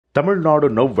Tamil Nadu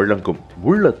now வழங்கும்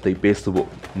உள்ளத்தை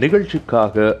பேசுவோம்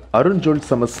நிகழ்ச்சிக்காக அருஞ்சொல்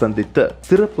சமஸ் சந்தித்த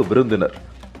சிறப்பு விருந்தினர்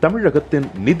தமிழகத்தின்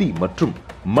நிதி மற்றும்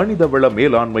மனிதவள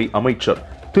மேலாண்மை அமைச்சர்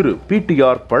திரு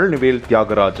PTR பழனிவேல்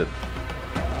தியாகராஜன்.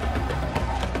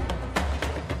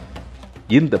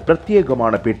 இந்த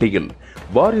பிரத்யேகமான பேட்டியில்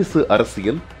வாரிசு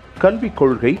அரசியல், கல்விக்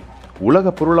கொள்கை, உலக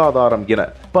பொருளாதாரம் என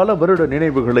பல வருட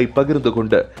நினைவுகளை பகிர்ந்து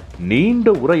கொண்ட நீண்ட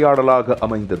உரையாடலாக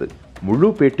அமைந்தது. முழு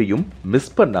பேட்டியும்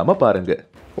மிஸ் பண்ணாம பாருங்க.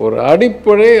 ஒரு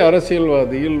அடிப்படை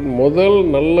அரசியல்வாதியில் முதல்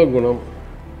நல்ல குணம்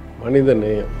மனித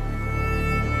நேயம்.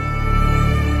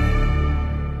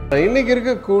 இன்னைக்கு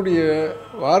இருக்கக்கூடிய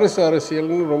வாரிசு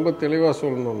அரசியல்னு ரொம்ப தெளிவாக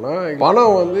சொல்லணும்னா,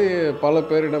 பணம் பல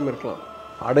பேரிடம் இருக்கலாம்.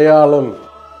 அடையாளம்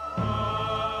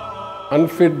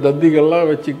அன்ஃபிட் தத்திகள்லாம்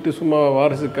வச்சுக்கிட்டு சும்மா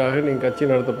வாரிசுக்காக நீங்கள் கட்சி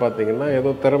நடத்த பார்த்தீங்கன்னா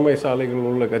ஏதோ திறமைசாலிகள்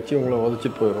உள்ள கட்சி உங்களை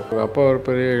உதச்சிட்டு போயிடும். உங்கள் அப்பா ஒரு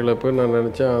பெரிய இழப்பு, நான்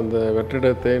நினச்சேன் அந்த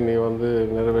வெற்றிடத்தை நீ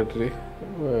நிறைவேற்றி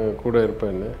கூட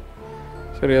இருப்பேன்னு.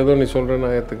 சரி, ஏதோ நீ சொல்கிற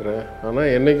நான் ஏற்றுக்கிறேன். ஆனால்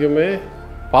என்றைக்குமே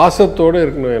பாசத்தோடு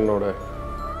இருக்கணும் என்னோட.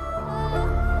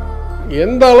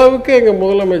 எந்த அளவுக்கு எங்கள்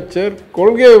முதலமைச்சர்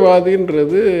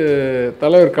கொள்கைவாதின்றது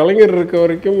தலைவர் கலைஞர் இருக்க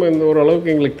வரைக்கும் இந்த ஒரு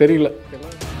அளவுக்கு எங்களுக்கு தெரியல.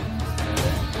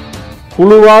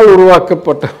 குழுவால்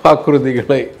உருவாக்கப்பட்ட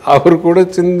வாக்குறுதிகளை அவர் கூட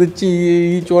சிந்திச்சு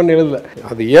ஈச்சுவான்னு எழுதல.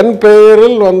 அது என்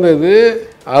பெயரில் வந்தது,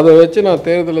 அதை வச்சு நான்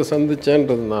தேர்தலை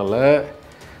சந்திச்சேன்றதுனால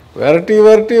விரட்டி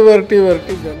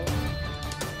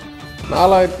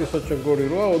 4000 லட்சம் கோடி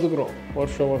ரூபா ஒதுக்குறோம்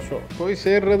வருஷம் வருஷம். போய்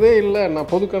சேர்றதே இல்லை. நான்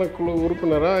பொதுக்கணக்குழு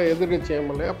உறுப்பினராக, எதிர்கட்சி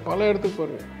எம்எல்ஏ பல இடத்துக்கு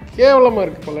போகிறேன். கேவலமாக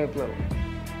இருக்குது பல இடத்துல.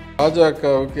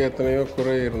 பாஜகவுக்கு எத்தனையோ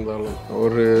குறை இருந்தாலும்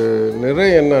ஒரு நிறை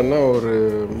என்னன்னா, ஒரு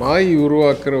மாய்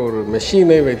உருவாக்குற ஒரு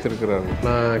மெஷினை வைத்திருக்கிறாங்க.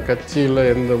 நான் கட்சியில்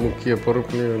எந்த முக்கிய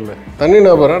பொறுப்புலையும் இல்லை.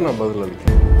 தனிநபராக நான் பதில்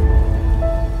அளிக்கிறேன்.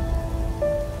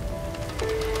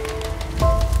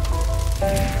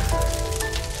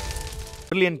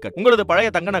 உங்களது பழைய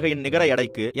தங்க நகையின் நிகர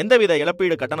எடைக்கு எந்தவித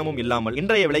இழப்பீடு கட்டணமும் இல்லாமல்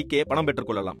இன்றைய விலைக்கே பணம் பெற்றுக்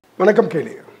கொள்ளலாம். வணக்கம்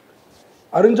கேள்வி.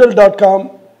 Arunchol.com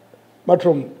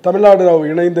மற்றும் தமிழ்நாடு நவ்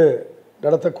இணைந்து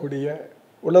நடத்தக்கூடிய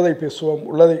உள்ளத்தை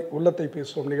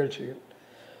பேசுவோம் நிகழ்ச்சியில்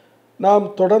நாம்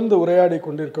தொடர்ந்து உரையாடி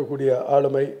கொண்டிருக்கக்கூடிய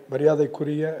ஆளுமை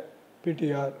மரியாதைக்குரிய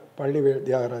PTR பழனிவேல்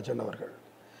தியாகராஜன் அவர்கள்.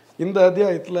 இந்த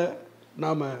அத்தியாயத்தில்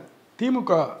நாம்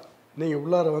திமுக நீங்கள்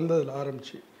உள்ளார வந்ததில்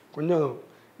ஆரம்பித்து கொஞ்சம்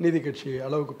நீதி கட்சி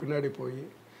அளவுக்கு பின்னாடி போய்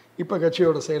இப்போ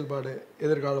கட்சியோட செயல்பாடு,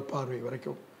 எதிர்கால பார்வை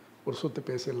வரைக்கும் ஒரு சுற்று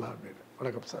பேசிடலாம் அப்படின்னு.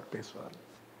 வணக்கம் சார். பேசுவார்.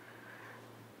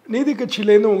 நீதி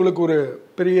கட்சியிலேருந்து உங்களுக்கு ஒரு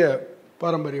பெரிய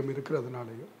பாரம்பரியம்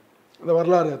இருக்கிறதுனாலையும் அந்த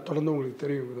வரலாறு தொடர்ந்து உங்களுக்கு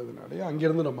தெரியுங்கிறதுனாலையும்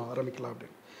அங்கேருந்து நம்ம ஆரம்பிக்கலாம்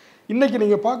அப்படின்னு. இன்றைக்கி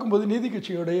நீங்கள் பார்க்கும்போது நீதி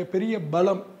கட்சியோடைய பெரிய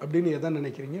பலம் அப்படின்னு எதை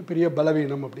நினைக்கிறீங்க, பெரிய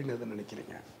பலவீனம் அப்படின்னு எதை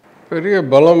நினைக்கிறீங்க? பெரிய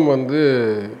பலம்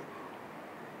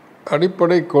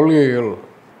அடிப்படை கொள்கைகள்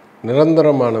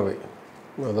நிரந்தரமானவை.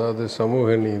 அதாவது சமூக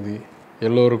நீதி,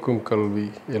 எல்லோருக்கும் கல்வி,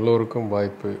 எல்லோருக்கும்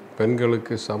வாய்ப்பு,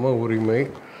 பெண்களுக்கு சம உரிமை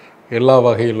எல்லா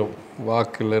வகையிலும்,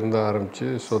 வாக்கிலிருந்து ஆரம்பித்து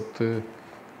சொத்து,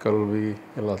 கல்வி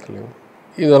எல்லாத்துலேயும்.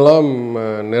 இதெல்லாம்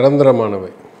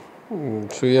நிரந்தரமானவை.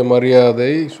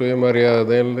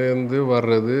 சுயமரியாதையிலேருந்து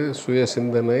வர்றது சுய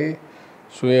சிந்தனை,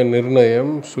 சுய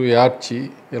நிர்ணயம், சுயாட்சி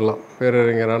எல்லாம்.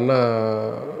 பேரறிஞர் அண்ணா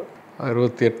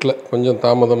 68 கொஞ்சம்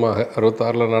தாமதமாக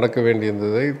 66 நடக்க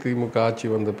வேண்டியிருந்ததை திமுக ஆட்சி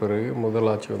வந்த பிறகு, முதல்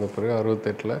ஆட்சி வந்த பிறகு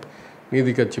 68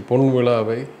 நீதி கட்சி பொன்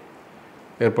விழாவை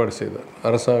ஏற்பாடு செய்தார்.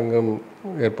 அரசாங்கம்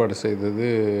ஏற்பாடு செய்தது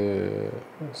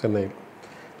சென்னையில்.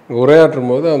 உரையாற்றும்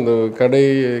போது அந்த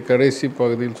கடைசி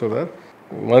பகுதியில் சொல்கிறார்,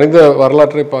 மனித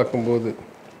வரலாற்றை பார்க்கும்போது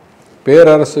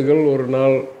பேரரசுகள் ஒரு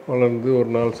நாள் வளர்ந்து ஒரு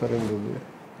நாள் சரிந்தது,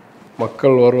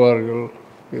 மக்கள் வருவார்கள்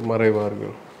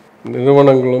மறைவார்கள்,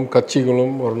 நிறுவனங்களும்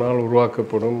கட்சிகளும் ஒரு நாள்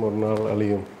உருவாக்கப்படும், ஒரு நாள்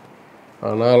அழியும்.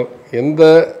 ஆனால் எந்த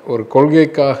ஒரு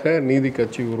கொள்கைக்காக நீதி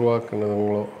கட்சி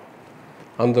உருவாக்குனதுங்களோ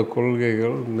அந்த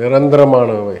கொள்கைகள்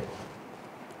நிரந்தரமானவை,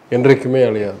 என்றைக்குமே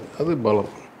அழியாது. அது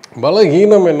பலம்.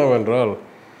 பலஹீனம் என்னவென்றால்,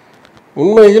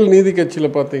 உண்மையில் நீதி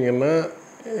கட்சியில் பார்த்திங்கன்னா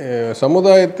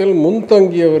சமுதாயத்தில்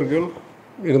முன்தங்கியவர்கள்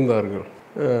இருந்தார்கள்.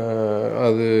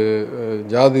 அது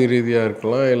ஜாதி ரீதியாக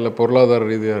இருக்கலாம், இல்லை பொருளாதார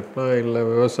ரீதியாக இருக்கலாம், இல்லை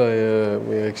விவசாய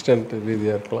எக்ஸ்டென்ட்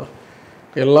ரீதியாக இருக்கலாம்.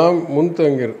 எல்லாம்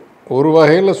முன்தங்கி ஒரு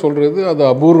வகையில் சொல்கிறது அது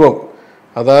அபூர்வம்.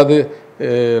 அதாவது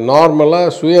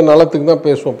நார்மலாக சுயநலத்துக்கு தான்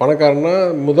பேசுவோம். பணக்காரனா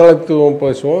முதலாளித்துவம்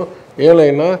பேசுவோம்,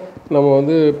 ஏழைன்னா நம்ம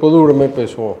பொது உடைமை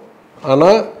பேசுவோம்.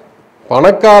 ஆனால்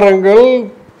பணக்காரங்கள்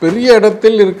பெரிய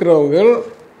இடத்தில் இருக்கிறவங்க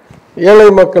ஏழை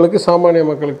மக்களுக்கு, சாமானிய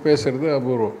மக்களுக்கு பேசுகிறது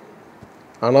அபூர்வம்.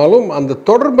 ஆனாலும் அந்த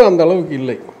தொடர்பு அந்த அளவுக்கு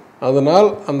இல்லை. அதனால்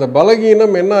அந்த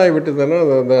பலகீனம் என்ன ஆகிவிட்டதுன்னா,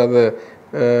 அந்த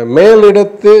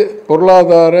மேலிடத்து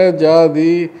பொருளாதார,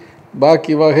 ஜாதி,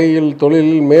 பாக்கி வகையில்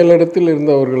தொழிலில் மேலிடத்தில்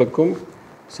இருந்தவர்களுக்கும்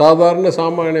சாதாரண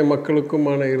சாமானிய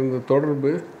மக்களுக்குமான இருந்த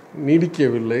தொடர்பு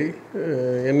நீடிக்கவில்லை,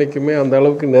 என்றைக்குமே அந்த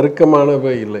அளவுக்கு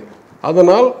நெருக்கமானவை இல்லை.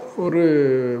 அதனால் ஒரு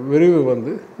விரிவு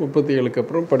வந்து 37க்கு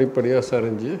அப்புறம் படிப்படியாக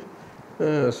சரிஞ்சு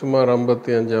சுமார்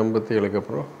 55-57க்கு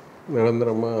அப்புறம்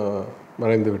நிரந்தரமாக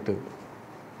மறைந்து விட்டது.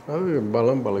 அது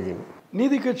பலம் பலகீனம்.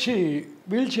 நீதி கட்சி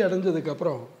வீழ்ச்சி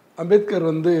அடைஞ்சதுக்கப்புறம் அம்பேத்கர்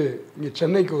வந்து இங்கே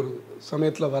சென்னைக்கு ஒரு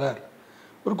சமயத்தில் வரார்.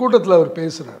 ஒரு கூட்டத்தில் அவர்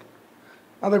பேசுகிறார்.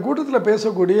 அந்த கூட்டத்தில்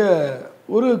பேசக்கூடிய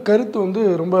ஒரு கருத்து வந்து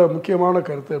ரொம்ப முக்கியமான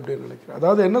கருத்து அப்படின்னு நினைக்கிறேன்.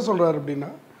 அதாவது என்ன சொல்கிறார் அப்படின்னா,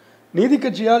 நீதி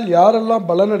கட்சியால் யாரெல்லாம்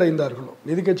பலனடைந்தார்களோ,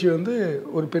 நீதி கட்சி வந்து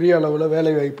ஒரு பெரிய அளவில்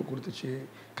வேலை வாய்ப்பு கொடுத்துச்சு,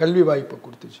 கல்வி வாய்ப்பு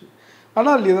கொடுத்துச்சு.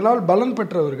 ஆனால் இதனால் பலன்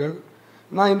பெற்றவர்கள்,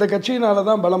 நான் இந்த கட்சியினால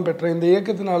தான் பலம் பெற்றேன், இந்த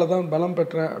இயக்கத்தினால தான் பலம்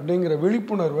பெற்றேன் அப்படிங்கிற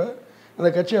விழிப்புணர்வை அந்த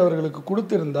கட்சி அவர்களுக்கு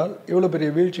கொடுத்திருந்தால் இவ்வளோ பெரிய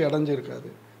வீழ்ச்சி அடைஞ்சிருக்காது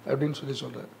அப்படின்னு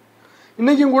சொல்கிறார்.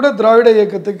 இன்றைக்கும் கூட திராவிட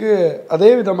இயக்கத்துக்கு அதே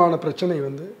விதமான பிரச்சனை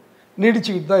வந்து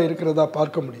நீடிச்சுக்கிட்டு தான் இருக்கிறதா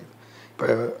பார்க்க முடியுது. இப்போ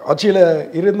ஆட்சியில்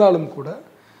இருந்தாலும் கூட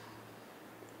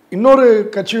இன்னொரு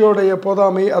கட்சியோடைய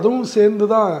போதாமை அதுவும் சேர்ந்து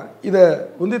தான் இதை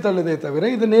உந்தி தள்ளுதே தவிர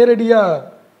இது நேரடியாக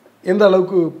எந்த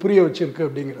அளவுக்கு புரிய வச்சிருக்கு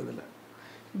அப்படிங்கிறதுல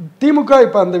திமுக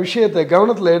இப்போ அந்த விஷயத்தை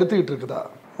கவனத்தில் எடுத்துக்கிட்டு இருக்குதா?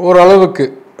 ஓரளவுக்கு.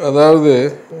 அதாவது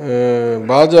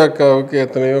பாஜகவுக்கு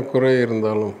எத்தனையோ குறை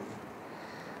இருந்தாலும்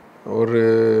ஒரு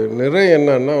நிறை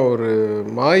என்னன்னா, ஒரு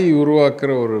மாய்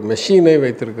உருவாக்குற ஒரு மெஷினை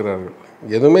வைத்திருக்கிறார்கள்.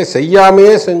 எதுவுமே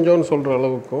செய்யாமையே செஞ்சோன்னு சொல்கிற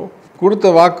அளவுக்கும், கொடுத்த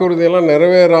வாக்குறுதியெல்லாம்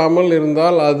நிறைவேறாமல்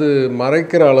இருந்தால் அது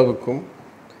மறைக்கிற அளவுக்கும்,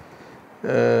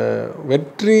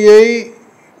 வெற்றியை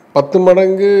 10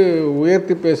 மடங்கு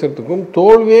உயர்த்தி பேசுகிறதுக்கும்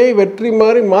தோல்வியை வெற்றி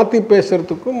மாதிரி மாற்றி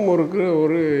பேசுகிறதுக்கும்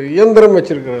ஒரு இயந்திரம்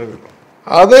வச்சிருக்கிறார்கள்.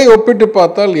 அதை ஒப்பிட்டு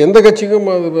பார்த்தால் எந்த கட்சிக்கும்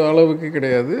அது அளவுக்கு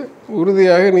கிடையாது.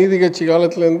 உறுதியாக நீதி கட்சி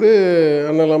காலத்திலேருந்து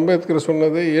அண்ணல் அம்பேத்கர்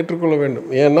சொன்னதை ஏற்றுக்கொள்ள வேண்டும்.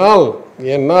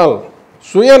 ஏனால்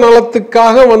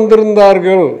சுயநலத்துக்காக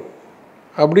வந்திருந்தார்கள்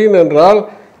அப்படின்னு என்றால்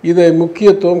இதை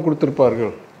முக்கியத்துவம்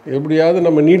கொடுத்துருப்பார்கள். எப்படியாவது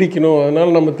நம்ம நீடிக்கணும்,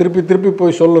 அதனால் நம்ம திருப்பி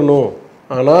போய் சொல்லணும்.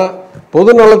 ஆனால்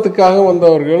பொது நலத்துக்காக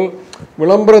வந்தவர்கள்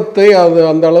விளம்பரத்தை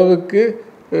அந்த அளவுக்கு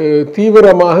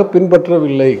தீவிரமாக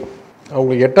பின்பற்றவில்லை.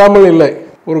 அவங்களுக்கு எட்டாமல் இல்லை.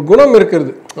 ஒரு குணம்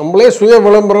இருக்கிறது, நம்மளே சுய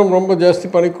விளம்பரம் ரொம்ப ஜாஸ்தி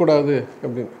பண்ணிக்கூடாது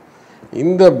அப்படின்னு.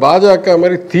 இந்த பாஜக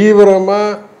மாதிரி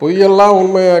தீவிரமாக பொய்யெல்லாம்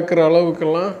உண்மையாக்குற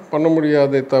அளவுக்கெல்லாம் பண்ண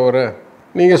முடியாதே தவிர,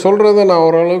 நீங்கள் சொல்கிறத நான்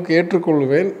ஓரளவுக்கு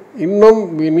ஏற்றுக்கொள்வேன். இன்னும்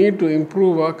we need to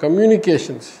improve our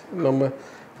communications. நம்ம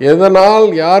எதனால்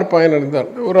யார் பயனடைந்தால்,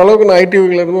 ஓரளவுக்கு நான்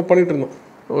ஐடிவியில் இருந்து பண்ணிகிட்டு இருந்தோம்.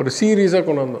 ஒரு சீரீஸாக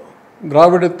கொண்டு வந்தோம்.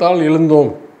 திராவிடத்தால்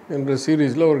எழுந்தோம் என்ற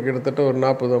சீரீஸில் ஒரு கிட்டத்தட்ட ஒரு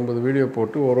 40-50 வீடியோ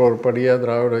போட்டு ஒரு படியாக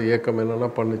திராவிட இயக்கம் என்னென்னா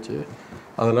பண்ணுச்சு,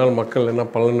 அதனால் மக்கள் என்ன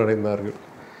பலனடைந்தார்கள்.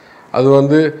 அது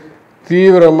வந்து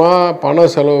தீவிரமாக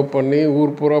பணம் செலவு பண்ணி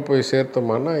ஊர் பூரா போய்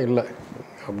சேர்த்தோமானா இல்லை.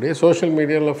 அப்படியே சோஷியல்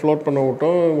மீடியாவில் ஃப்ளோட் பண்ண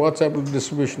விட்டோம், வாட்ஸ்அப்பில்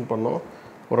டிஸ்ட்ரிபியூஷன் பண்ணோம்,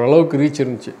 ஓரளவுக்கு ரீச்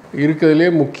இருந்துச்சு. இருக்கிறதுலே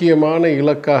முக்கியமான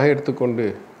இலக்காக எடுத்துக்கொண்டு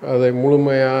அதை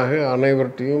முழுமையாக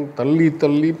அனைவர்கிட்டையும்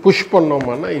தள்ளி புஷ்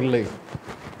பண்ணோமானா இல்லை.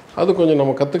 அது கொஞ்சம்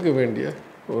நம்ம கற்றுக்க வேண்டிய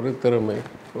ஒரு திறமை,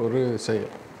 ஒரு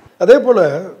செயல். அதே போல்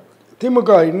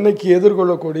திமுக இன்னைக்கு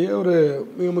எதிர்கொள்ளக்கூடிய ஒரு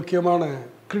மிக முக்கியமான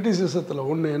கிரிட்டிசிசத்தில்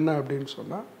ஒன்று என்ன அப்படின்னு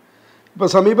சொன்னால், இப்போ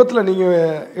சமீபத்தில் நீங்கள்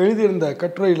எழுதியிருந்த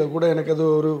கட்டுரையில் கூட எனக்கு அது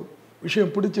ஒரு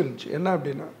விஷயம் பிடிச்சிருந்துச்சு. என்ன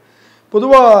அப்படின்னா,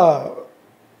 பொதுவாக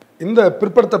இந்த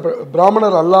பிற்படுத்த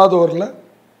பிராமணர் அல்லாதோரில்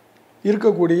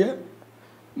இருக்கக்கூடிய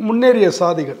முன்னேறிய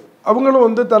சாதிகள் அவங்களும்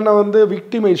வந்து தன்னை வந்து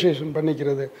விக்டிமைசேஷன்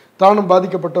பண்ணிக்கிறது, தானும்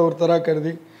பாதிக்கப்பட்ட ஒருத்தராக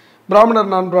கருதி பிராமணர்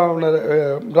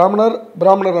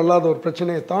அல்லாத ஒரு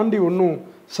பிரச்சனையை தாண்டி ஒன்றும்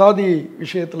சாதி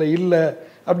விஷயத்தில் இல்லை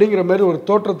அப்படிங்கிற மாதிரி ஒரு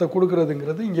தோற்றத்தை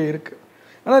கொடுக்கறதுங்கிறது இங்கே இருக்குது.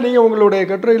 ஆனால் நீங்கள் உங்களுடைய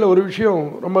கட்டுரையில் ஒரு விஷயம்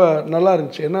ரொம்ப நல்லா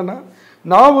இருந்துச்சு. என்னென்னா,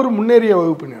 நான் ஒரு முன்னேறிய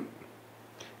வகுப்பினேன்,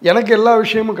 எனக்கு எல்லா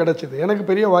விஷயமும் கிடச்சிது, எனக்கு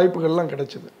பெரிய வாய்ப்புகள்லாம்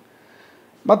கிடச்சிது,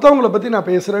 மற்றவங்கள பற்றி நான்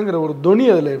பேசுகிறேங்கிற ஒரு தொனி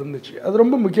அதில் இருந்துச்சு. அது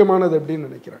ரொம்ப முக்கியமானது அப்படின்னு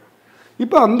நினைக்கிறேன்.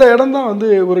 இப்போ அந்த இடம்தான் வந்து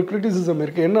ஒரு கிரிட்டிசிசம்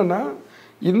இருக்குது. என்னென்னா,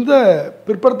 இந்த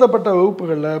பிற்படுத்தப்பட்ட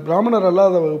வகுப்புகளில், பிராமணர்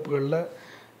அல்லாத வகுப்புகளில்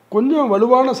கொஞ்சம்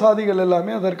வலுவான சாதிகள்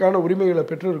எல்லாமே அதற்கான உரிமைகளை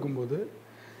பெற்றிருக்கும்போது,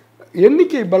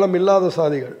 எண்ணிக்கை பலம் இல்லாத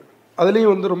சாதிகள்,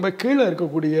 அதுலேயும் வந்து ரொம்ப கீழே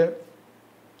இருக்கக்கூடிய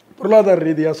பொருளாதார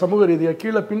ரீதியாக சமூக ரீதியாக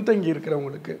கீழே பின்தங்கி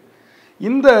இருக்கிறவங்களுக்கு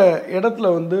இந்த இடத்துல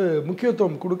வந்து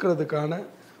முக்கியத்துவம் கொடுக்கறதுக்கான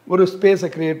ஒரு ஸ்பேஸை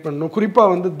க்ரியேட் பண்ணணும்.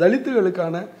 குறிப்பாக வந்து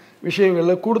தலித்துகளுக்கான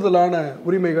விஷயங்களில் கூடுதலான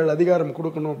உரிமைகள், அதிகாரம்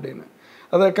கொடுக்கணும் அப்படின்னு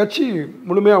அதை கட்சி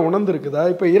முழுமையாக உணர்ந்துருக்குதா?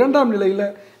 இப்போ 2ஆம் நிலையில்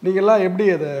நீங்கள்லாம் எப்படி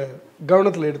அதை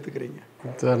கவனத்தில் எடுத்துக்கிறீங்க?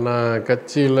 நான்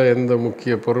கட்சியில் எந்த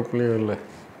முக்கிய பொறுப்புலையும் இல்லை.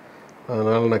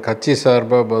 அதனால் நான் கட்சி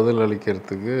சார்பாக பதில்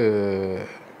அளிக்கிறதுக்கு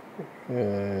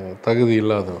தகுதி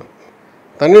இல்லாதவன்.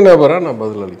 தனிநபராக நான்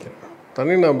பதில் அளிக்கிறேன்.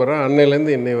 தனிநபராக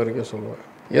அன்னையிலேருந்து இன்னை வரைக்கும் சொல்லுவேன்,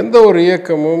 எந்த ஒரு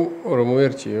இயக்கமும் ஒரு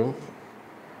முயற்சியும்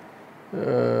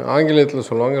ஆங்கிலத்தில்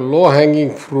சொல்லுவாங்க லோ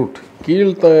ஹேங்கிங் ஃப்ரூட்,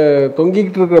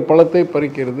 தொங்கிக்கிட்டு இருக்கிற பழத்தை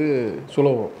பறிக்கிறது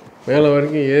சுலபம், மேலே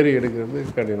வரைக்கும் ஏறி எடுக்கிறது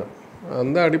கடினம்.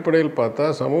 அந்த அடிப்படையில் பார்த்தா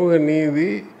சமூக நீதி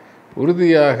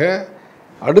உறுதியாக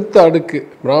அடுத்த அடுக்கு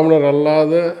பிராமணர்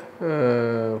அல்லாத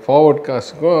ஃபார்வர்ட்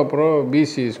காஸ்ட்டுக்கும் அப்புறம்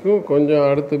பிசிஸ்க்கும் கொஞ்சம்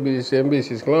அடுத்து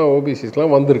எம்பிசிஸ்க்கெலாம்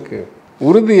ஓபிசிஸ்க்கெலாம் வந்திருக்கு.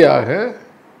 உறுதியாக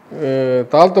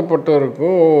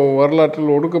தாழ்த்தப்பட்டவருக்கும்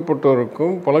வரலாற்றில்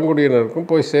ஒடுக்கப்பட்டவருக்கும் பழங்குடியினருக்கும்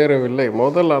போய் சேரவில்லை.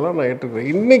 முதல்லாம் நான் ஏற்றுக்கிறேன்.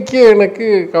 இன்றைக்கி எனக்கு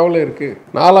கவலை இருக்குது.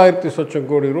 4000 சொச்சம்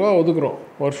கோடி ரூபா ஒதுக்குறோம்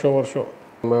வருஷம் வருஷம்.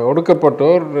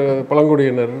 ஒடுக்கப்பட்டோர்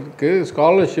பழங்குடியினருக்கு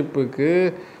ஸ்காலர்ஷிப்புக்கு,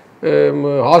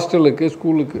 ஹாஸ்டலுக்கு,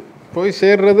 ஸ்கூலுக்கு போய்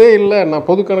சேர்றதே இல்லை. நான்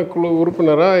பொது கணக்குழு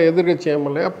உறுப்பினராக எதிர்கட்சி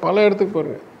எம்எல்ஏ பல இடத்துக்கு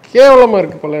பாருங்கள், கேவலமாக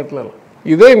இருக்குது பல இடத்துலலாம்.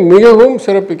 இதை மிகவும்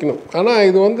சிறப்பிக்கணும். ஆனால்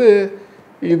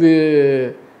இது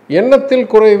எண்ணத்தில்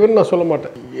குறைவுன்னு நான் சொல்ல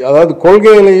மாட்டேன். அதாவது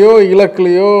கொள்கையிலையோ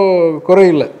இலக்குலையோ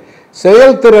குறையில்லை,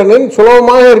 செயல்திறனின்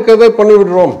சுலபமாக இருக்கிறதை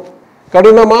பண்ணிவிடுறோம்.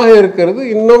 கடினமாக இருக்கிறது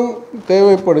இன்னும்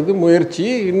தேவைப்படுது. முயற்சி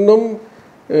இன்னும்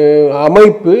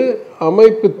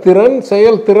அமைப்பு திறன்,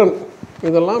 செயல்திறன்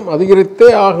இதெல்லாம் அதிகரித்தே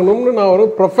ஆகணும்னு நான் ஒரு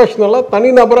ப்ரொஃபஷனலாக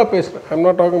தனிநபராக பேசுகிறேன். I'm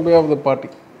not talking behalf of the party.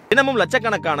 தினமும்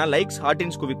லட்சக்கணக்கான லைக்ஸ்,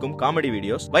 ஹார்டின்ஸ் குவிக்கும் காமெடி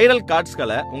வீடியோஸ், வைரல்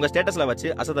கார்ட்ஸ்களை உங்க ஸ்டேட்டஸ்ல வச்சு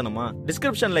அசதணுமா?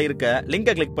 டிஸ்கிரிப்ஷன்ல இருக்க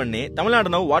லிங்கை கிளிக் பண்ணி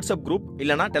தமிழ்நாடு நவ் வாட்ஸ்அப் குரூப்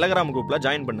இல்லனா டெலிகிராம் குரூப்ல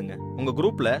ஜாயின் பண்ணுங்க. உங்க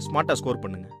குரூப்ல ஸ்மார்ட்டா ஸ்கோர்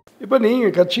பண்ணுங்க. இப்போ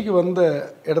நீங்கள் கட்சிக்கு வந்த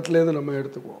இடத்துலேருந்து நம்ம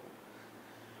எடுத்துக்குவோம்.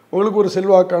 உங்களுக்கு ஒரு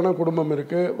செல்வாக்கான குடும்பம்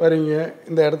இருக்குது, வரீங்க,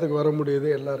 இந்த இடத்துக்கு வர முடியுது,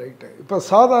 எல்லாம் ரைட்டு. இப்போ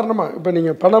சாதாரணமாக இப்போ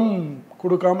நீங்கள் பணம்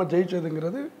கொடுக்காமல்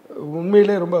ஜெயிச்சதுங்கிறது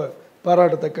உண்மையிலே ரொம்ப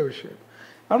பாராட்டத்தக்க விஷயம்.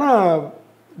 ஆனால்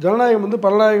ஜனநாயகம்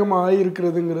பலநாயகமாக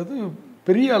ஆகியிருக்கிறதுங்கிறது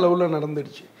பெரிய அளவில்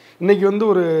நடந்துடுச்சு. இன்றைக்கி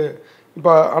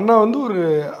இப்போ அண்ணா ஒரு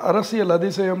அரசியல்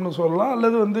அதிசயம்னு சொல்லலாம்,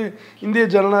 அல்லது இந்திய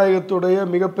ஜனநாயகத்துடைய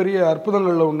மிகப்பெரிய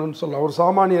அற்புதங்களில் ஒன்றுன்னு சொல்லலாம். ஒரு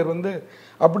சாமானியர்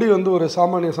அப்படி ஒரு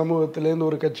சாமானிய சமூகத்திலேருந்து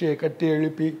ஒரு கட்சியை கட்டி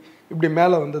எழுப்பி இப்படி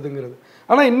மேலே வந்ததுங்கிறது.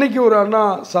 ஆனால் இன்றைக்கி ஒரு அண்ணா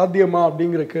சாத்தியமா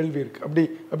அப்படிங்கிற கேள்வி இருக்குது.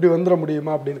 அப்படி வந்துட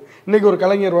முடியுமா அப்படின்னு, இன்றைக்கி ஒரு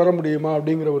கலைஞர் வர முடியுமா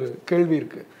அப்படிங்கிற ஒரு கேள்வி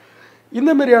இருக்குது.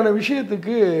 இந்த மாதிரியான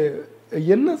விஷயத்துக்கு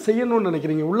என்ன செய்யணும்னு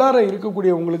நினைக்கிறீங்க? உள்ளார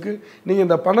இருக்கக்கூடிய உங்களுக்கு நீங்கள்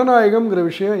இந்த பணநாயகம்ங்கிற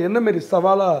விஷயம் என்ன மாரி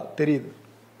சவாலாக தெரியுது?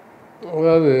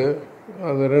 அதாவது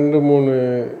அது 2-3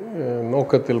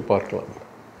 நோக்கத்தில் பார்க்கலாம்.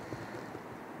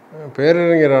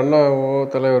 பேரறிஞர் அண்ணாவோ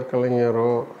தலைவர்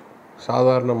கலைஞரோ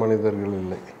சாதாரண மனிதர்கள்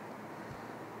இல்லை,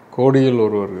 கோடியில்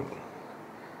ஒருவர்கள்.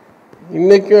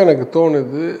 இன்றைக்கும் எனக்கு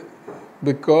தோணுது,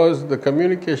 because the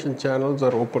communication channels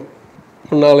are open.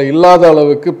 முன்னால் இல்லாத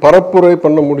அளவுக்கு பரப்புரை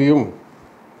பண்ண முடியும்,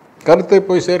 கருத்தை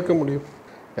போய் சேர்க்க முடியும்.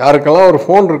 யாருக்கெல்லாம் ஒரு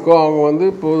ஃபோன் இருக்கோ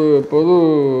அவங்க பொது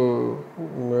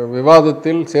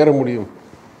விவாதத்தில் சேர முடியும்.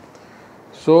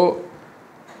 ஸோ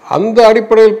அந்த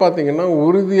அடிப்படையில் பார்த்திங்கன்னா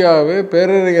உறுதியாகவே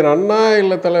பேரறிஞர் அண்ணா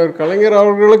இல்லை தலைவர் கலைஞர்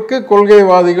அவர்களுக்கு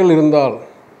கொள்கைவாதிகள் இருந்தால்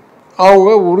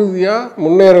அவங்க உறுதியாக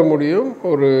முன்னேற முடியும்,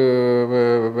 ஒரு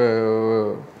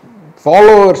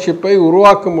ஃபாலோவர்ஷிப்பை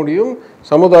உருவாக்க முடியும்,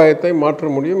 சமுதாயத்தை மாற்ற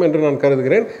முடியும் என்று நான்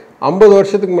கருதுகிறேன். 50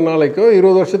 வருஷத்துக்கு முன்னாலேக்கோ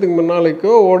 20 வருஷத்துக்கு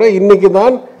முன்னாலேக்கோ இன்றைக்கி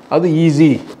தான் அது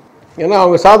ஈஸி. ஏன்னா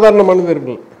அவங்க சாதாரண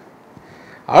மனிதர்கள்.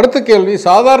 அடுத்த கேள்வி,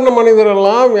 சாதாரண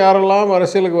மனிதரெல்லாம் யாரெல்லாம்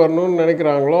அரசியலுக்கு வரணும்னு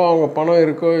நினைக்கிறாங்களோ அவங்க பணம்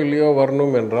இருக்கோ இல்லையோ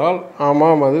வரணும் என்றால்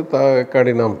ஆமாம், அது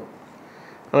கடினம்.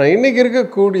 ஆனால் இன்றைக்கி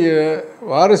இருக்கக்கூடிய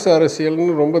வாரிசு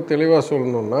அரசியல்னு ரொம்ப தெளிவாக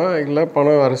சொல்லணுன்னா, இல்லை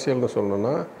பணம் அரசியல்னு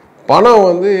சொல்லணுன்னா,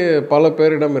 பணம் பல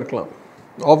பேரிடம் இருக்கலாம்.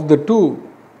 Of the two,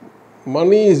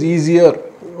 money is easier.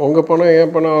 உங்கள் பணம்,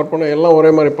 என் பணம், அவர் பணம் எல்லாம்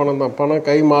ஒரே மாதிரி பணம் தான். பணம்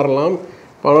கை மாறலாம்,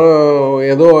 பணம்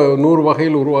ஏதோ 100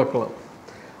 வகையில் உருவாக்கலாம்.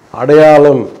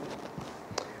 அடையாளம்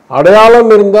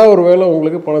இருந்தால் ஒரு வேளை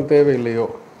உங்களுக்கு பணம் தேவையில்லையோ,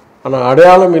 ஆனால்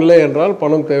அடையாளம் இல்லை என்றால்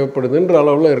பணம் தேவைப்படுதுன்ற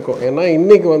அளவில் இருக்கும். ஏன்னா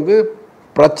இன்றைக்கி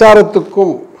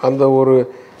பிரச்சாரத்துக்கும் அந்த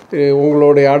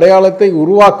உங்களுடைய அடையாளத்தை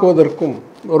உருவாக்குவதற்கும்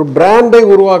ஒரு பிராண்டை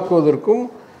உருவாக்குவதற்கும்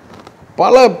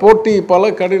பல போட்டி, பல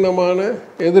கடினமான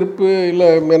எதிர்ப்பு, இல்லை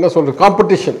என்ன சொல்கிறது,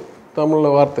 காம்படிஷன்,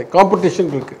 தமிழில் வார்த்தை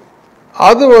காம்படிஷன் இருக்குது.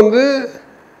 அது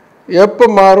எப்போ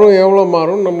மாறும், எவ்வளோ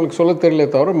மாறும் நம்மளுக்கு சொல்ல தெரியல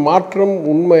தவிர மாற்றம்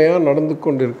உண்மையாக நடந்து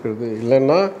கொண்டு இருக்கிறது.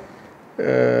 இல்லைன்னா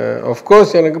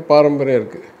ஆஃப்கோர்ஸ் எனக்கு பாரம்பரியம்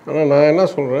இருக்குது. ஆனால் நான் என்ன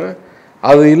சொல்கிறேன்,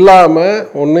 அது இல்லாமல்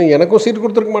ஒன்று எனக்கும் சீட்டு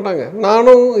கொடுத்துருக்க மாட்டாங்க.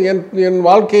 நானும் என்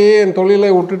வாழ்க்கையை, என்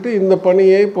தொழிலை விட்டுட்டு இந்த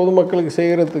பணியை பொதுமக்களுக்கு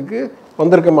செய்கிறதுக்கு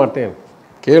வந்திருக்க மாட்டேன்.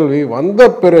 கேள்வி வந்த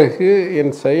பிறகு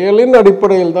என் செயலின்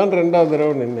அடிப்படையில் தான் 2வது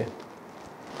தடவை நின்றேன்.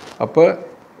 அப்போ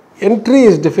என்ட்ரி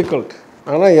இஸ் டிஃபிகல்ட்.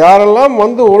 ஆனால் யாரெல்லாம்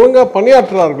ஒழுங்காக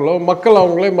பணியாற்றுறார்களோ மக்கள்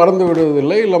அவங்களே மறந்து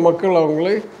விடுவதில்லை, இல்லை மக்கள்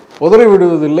அவங்களை உதறி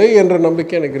விடுவதில்லை என்ற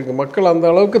நம்பிக்கை எனக்கு இருக்குது. மக்கள் அந்த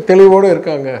அளவுக்கு தெளிவோடு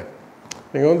இருக்காங்க.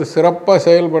 நீங்கள் சிறப்பாக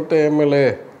செயல்பட்ட எம்எல்ஏ,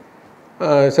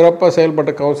 சிறப்பாக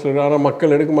செயல்பட்ட கவுன்சிலர், ஆனால்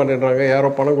மக்கள் எடுக்க மாட்டேன்றாங்க, யாரோ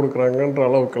பணம் கொடுக்குறாங்கன்ற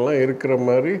அளவுக்கெல்லாம் இருக்கிற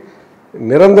மாதிரி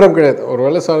நிரந்தரம் கிடையாது.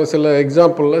 ஒருவேளை சில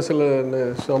எக்ஸாம்பிளில் சில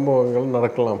சம்பவங்கள்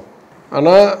நடக்கலாம்.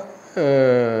 ஆனால்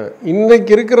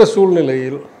இன்றைக்கி இருக்கிற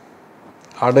சூழ்நிலையில்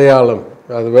அடையாளம்,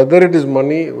 அது whether it is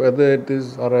money, whether it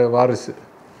is வாரிசு.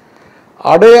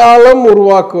 அடையாளம்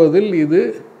உருவாக்குவதில் இது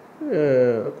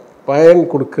பயன்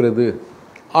கொடுக்கிறது.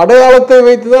 அடையாளத்தை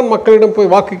வைத்து தான் மக்களிடம்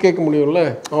போய் வாக்கு கேட்க முடியும்ல.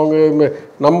 அவங்க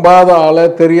நம்பாத ஆளை,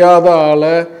 தெரியாத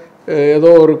ஆளை, ஏதோ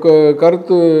ஒரு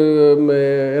கருத்து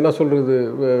என்ன சொல்கிறது,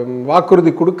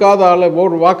 வாக்குறுதி கொடுக்காத ஆளை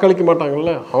வாக்களிக்க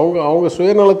மாட்டாங்கள்ல. அவங்க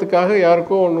சுயநலத்துக்காக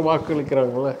யாருக்கும் ஒன்று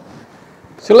வாக்களிக்கிறாங்கள்ல.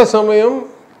 சில சமயம்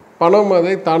பணம்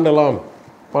அதை தாண்டலாம்.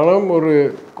 பணம் ஒரு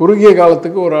குறுகிய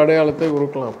காலத்துக்கு ஒரு அடையாளத்தை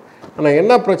உருக்கலாம். ஆனால்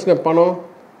என்ன பிரச்சனை, பணம்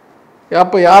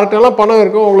அப்போ யார்கிட்டலாம் பணம்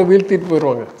இருக்கோ அவங்கள வீழ்த்திட்டு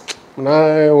போயிடுவாங்க.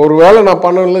 ஒரு வேளை நான்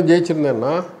பணம் இல்லை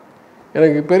ஜெயிச்சிருந்தேன்னா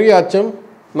எனக்கு பெரிய அச்சம்,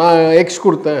 நான் எக்ஸ்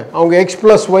கொடுத்தேன், அவங்க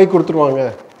X+Y கொடுத்துருவாங்க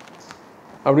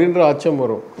அப்படின்ற அச்சம்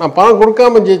வரும். நான் பணம்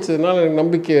கொடுக்காமல் ஜெயிச்சதுனால எனக்கு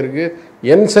நம்பிக்கை இருக்குது,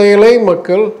 என் செயலை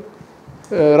மக்கள்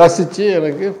ரசித்து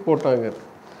எனக்கு போட்டாங்க.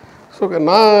 ஸோ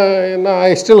நான்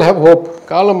ஐ ஸ்டில் ஹேவ் ஹோப்.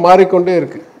 காலம் மாறிக்கொண்டே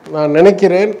இருக்குது. நான்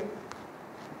நினைக்கிறேன்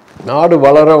நாடு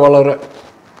வளர வளர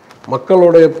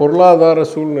மக்களுடைய பொருளாதார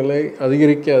சூழ்நிலை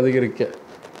அதிகரிக்க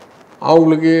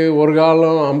அவங்களுக்கு ஒரு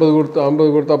காலம் 50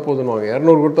 கொடுத்தா போதுன்னுவாங்க,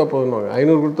 200 கொடுத்தா போதுன்னுவாங்க,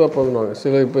 500 கொடுத்தா போதுன்னுவாங்க.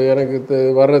 சில இப்போ எனக்கு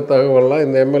வர்ற தகவல்லாம்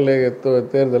இந்த எம்எல்ஏ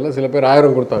தேர்தலில் சில பேர்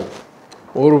 1000 கொடுத்தாங்க.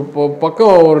 ஒரு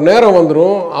பக்கம் ஒரு நேரம்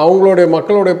வந்துடும், அவங்களுடைய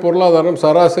மக்களுடைய பொருளாதாரம்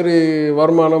சராசரி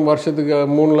வருமானம் வருஷத்துக்கு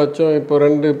 3 லட்சம், இப்போ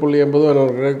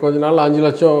 2.80 கொஞ்ச நாள் 5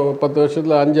 லட்சம், 10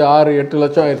 வருஷத்தில் 5, 6, 8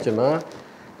 லட்சம் ஆயிடுச்சுன்னா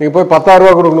நீங்கள் போய் 10,000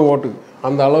 ரூபா கொடுக்கணும் ஓட்டுக்கு.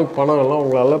 அந்த அளவுக்கு பணம் எல்லாம்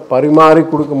உங்களால் பரிமாறி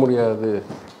கொடுக்க முடியாது.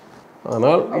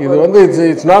 அதனால் இது வந்து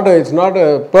இட்ஸ் நாட் அ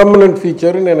பெர்மனன்ட்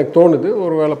ஃபீச்சர்னு எனக்கு தோணுது.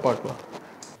 ஒரு வேளை பார்க்கலாம்.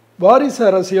 வாரிசு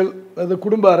அரசியல், அது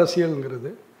குடும்ப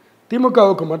அரசியல்ங்கிறது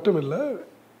திமுகவுக்கு மட்டும் இல்லை,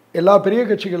 எல்லா பெரிய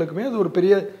கட்சிகளுக்குமே அது ஒரு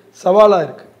பெரிய சவாலாக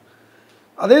இருக்குது.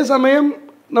 அதே சமயம்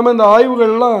நம்ம இந்த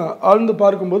ஆய்வுகள்லாம் ஆழ்ந்து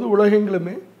பார்க்கும்போது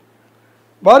உலகெங்கிலுமே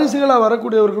வாரிசுகளாக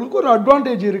வரக்கூடியவர்களுக்கு ஒரு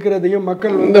அட்வான்டேஜ் இருக்கிறதையும்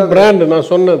மக்கள் இந்த பிராண்ட், நான்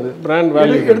சொன்னது பிராண்ட்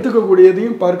வேல்யூ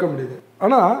எடுத்துக்கக்கூடியதையும் பார்க்க முடியுது.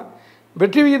 ஆனால்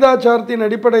வெற்றி விகிதாச்சாரத்தின்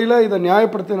அடிப்படையில் இதை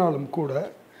நியாயப்படுத்தினாலும் கூட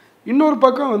இன்னொரு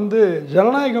பக்கம் வந்து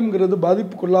ஜனநாயகம்ங்கிறது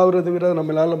பாதிப்புக்குள்ளாகிறதுங்கிறத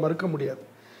நம்மளால் மறுக்க முடியாது.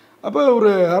 அப்போ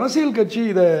ஒரு அரசியல் கட்சி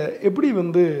இதை எப்படி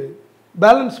வந்து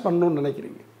பேலன்ஸ் பண்ணணும்னு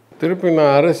நினைக்கிறீங்க? திருப்பி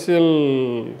நான் அரசியல்,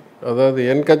 அதாவது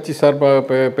என் கட்சி சார்பாக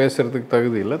பேசுகிறதுக்கு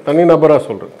தகுதி இல்லை, தனிநபராக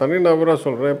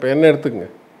சொல்கிறேன். இப்போ என்ன எடுத்துக்கங்க,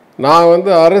 நான்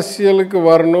வந்து அரசியலுக்கு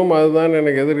வரணும், அதுதான்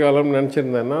எனக்கு எதிர்காலம்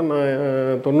நினச்சிருந்தேன்னா நான்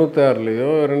 96லேயோ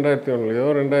 2001லேயோ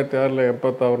 2006 எப்போ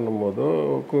தவறும் போதோ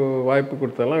வாய்ப்பு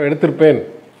கொடுத்தெல்லாம் எடுத்திருப்பேன்.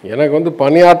 எனக்கு வந்து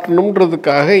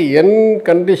பணியாற்றணுன்றதுக்காக என்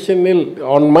கண்டிஷனில்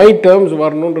ஆன் மை டேர்ம்ஸ்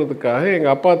வரணுன்றதுக்காக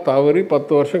எங்கள் அப்பா தவறி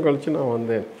 10 வருஷம் கழித்து நான்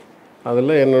வந்தேன்.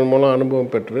 அதில் என்னோட மூலம்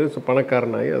அனுபவம் பெற்று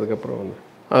பணக்காரனாகி அதுக்கப்புறம் வந்தேன்.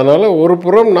 அதனால் ஒரு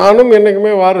புறம் நானும்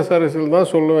என்றைக்குமே வாரிசு அரசியல்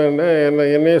தான் சொல்லுவேன்,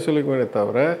 என்னையே சொல்லிக்குவேனே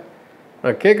தவிர,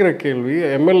 நான் கேட்குற கேள்வி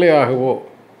எம்எல்ஏ ஆகவோ,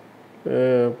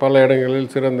 பல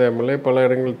இடங்களில் சிறந்த எம்எல்ஏ, பல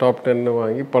இடங்களில் டாப் 10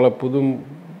 வாங்கி பல புது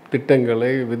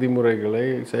திட்டங்களை, விதிமுறைகளை,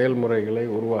 செயல்முறைகளை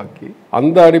உருவாக்கி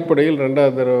அந்த அடிப்படையில்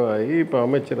 2வது தடவை ஆகி இப்போ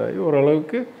அமைச்சராகி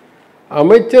ஓரளவுக்கு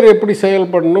அமைச்சர் எப்படி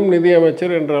செயல்படணும், நிதி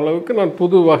அமைச்சர் என்ற அளவுக்கு நான்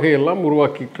புது வகையெல்லாம்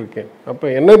உருவாக்கிட்டு இருக்கேன். அப்போ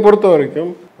என்னை பொறுத்த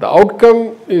வரைக்கும் த அவுட்கம்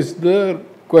இஸ் த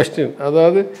கொஸ்டின்.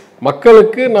 அதாவது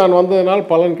மக்களுக்கு நான் வந்ததுனால்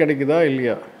பலன் கிடைக்குதா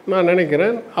இல்லையா, நான்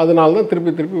நினைக்கிறேன். அதனால தான்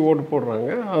திருப்பி ஓட்டு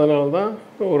போடுறாங்க, அதனால தான்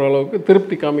ஓரளவுக்கு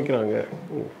திருப்தி காமிக்கிறாங்க.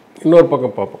 இன்னொரு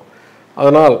பக்கம் பார்ப்போம்.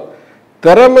 அதனால்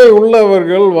திறமை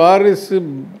உள்ளவர்கள் வாரிசு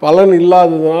பலன்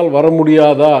இல்லாததுனால் வர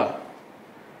முடியாதா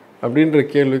அப்படின்ற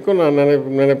கேள்விக்கும் நான்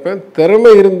நினைப்பேன்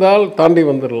திறமை இருந்தால் தாண்டி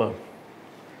வந்துடலாம்.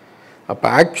 அப்போ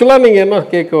ஆக்சுவலாக நீங்கள் என்ன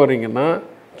கேட்க வரீங்கன்னா,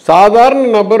 சாதாரண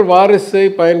நபர் வாரிசை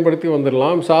பயன்படுத்தி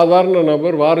வந்துடலாம், சாதாரண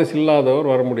நபர் வாரிசு இல்லாதவர்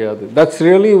வர முடியாது. That's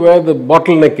really where the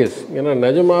bottle neck is. ஏன்னா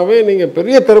நிஜமாகவே நீங்கள்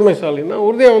பெரிய திறமைசாலின்னா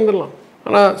உறுதியாக வந்துடலாம்.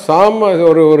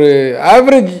 ஆனால் ஒரு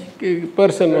ஆவரேஜ்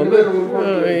பர்சன் வந்து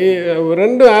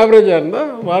 2 ஆவரேஜாக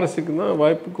இருந்தால் வாரிசுக்கு தான்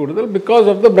வாய்ப்பு கூடுதல். Because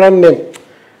of the brand name,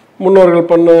 முன்னோர்கள்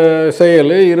பண்ண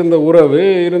செயல், இருந்த உறவு,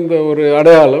 இருந்த ஒரு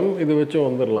அடையாளம், இது வச்சு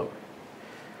வந்துடலாம்.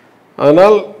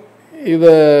 அதனால்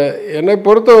இதை என்னை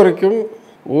பொறுத்த வரைக்கும்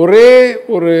ஒரே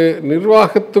ஒரு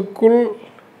நிர்வாகத்துக்குள்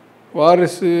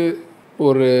வாரிசு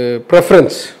ஒரு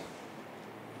ப்ரெஃபரன்ஸ்,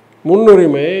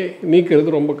 முன்னுரிமை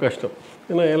நீக்கிறது ரொம்ப கஷ்டம்.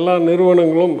 ஏன்னா எல்லா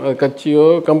நிறுவனங்களும், அது கட்சியோ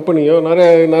கம்பெனியோ,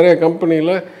 நிறைய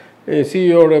கம்பெனியில்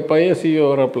சிஇஓட பையன் சிஇஓ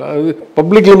வரப்பில், அது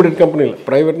பப்ளிக் லிமிடெட் கம்பெனியில்,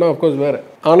 ப்ரைவேட்னா ஆஃப்கோர்ஸ் வேறு.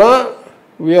 ஆனால்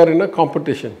we are in a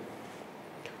competition.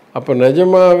 அப்போ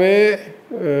நிஜமாகவே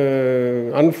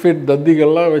அன்ஃபிட்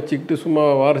தத்திகள்லாம் வச்சுக்கிட்டு சும்மா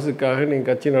வாரிசுக்காக நீங்கள்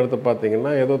கட்சி நடத்த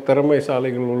பார்த்தீங்கன்னா ஏதோ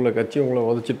திறமைசாலைகள் உள்ள கட்சி உங்களை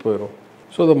உதச்சிட்டு போயிடும்.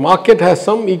 So the market has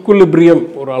some equilibrium.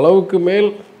 ஒரு அளவுக்கு மேல்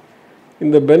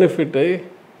இந்த பெனிஃபிட்டை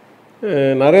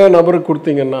நிறையா நபருக்கு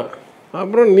கொடுத்தீங்கன்னா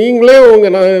அப்புறம் நீங்களே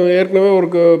நான் ஏற்கனவே ஒரு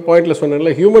பாயிண்டில்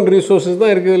சொன்னேன்ல, ஹியூமன் ரிசோர்ஸஸ்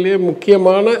தான் இருக்கிறதுலையே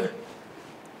முக்கியமான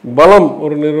பலம்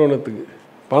ஒரு நிறுவனத்துக்கு.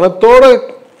 பணத்தோட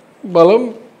பலம்,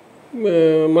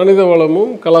 மனித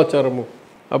வளமும் கலாச்சாரமும்.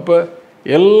 அப்போ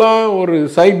எல்லாம் ஒரு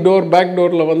சைட் டோர் பேக்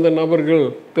டோரில் வந்த நபர்கள்,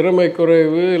 திறமை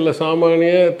குறைவு இல்லை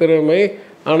சாமானிய திறமை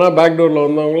ஆனால் பேக் டோரில்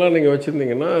வந்தவங்களாம் நீங்கள்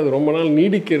வச்சுருந்தீங்கன்னா அது ரொம்ப நாள்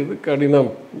நீடிக்கிறது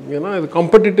கடினம். ஏன்னா இது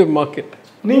காம்படிட்டிவ் மார்க்கெட்.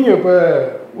 நீங்கள் இப்போ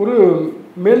ஒரு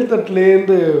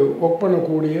மேல்தட்டிலேருந்து ஒர்க்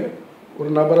பண்ணக்கூடிய ஒரு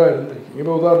நபராக இருந்திருக்கீங்க.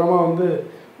 இப்போ உதாரணமாக வந்து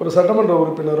ஒரு சட்டமன்ற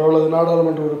உறுப்பினரோ அல்லது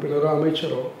நாடாளுமன்ற உறுப்பினரோ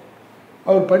அமைச்சரோ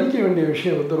அவர் படிக்க வேண்டிய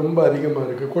விஷயம் வந்து ரொம்ப அதிகமாக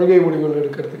இருக்குது. கொள்கை முடிவுகள்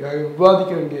எடுக்கிறதுக்காக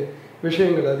விவாதிக்க வேண்டிய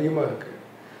விஷயங்கள் அதிகமாக இருக்குது.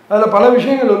 அதில் பல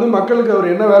விஷயங்கள் வந்து மக்களுக்கு அவர்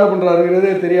என்ன வேலை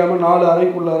பண்ணுறாருங்கிறதே தெரியாமல் 4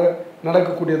 அறைக்குள்ளார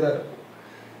நடக்கக்கூடியதாக இருக்கும்.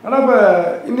 ஆனால் இப்போ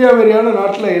இந்தியா மாதிரியான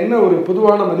நாட்டில் என்ன ஒரு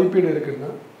பொதுவான மதிப்பீடு இருக்குன்னா,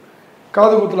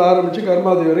 காது குத்தில் ஆரம்பித்து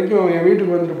கர்மாதி வரைக்கும் என்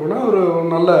வீட்டுக்கு வந்துட்டு போனால் ஒரு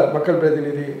நல்ல மக்கள்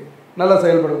பிரதிநிதி, நல்லா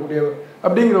செயல்படக்கூடியவர்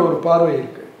அப்படிங்கிற ஒரு பார்வை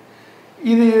இருக்குது.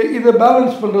 இதை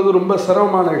பேலன்ஸ் பண்ணுறது ரொம்ப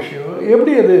சிரமமான விஷயம்.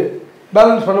 எப்படி அது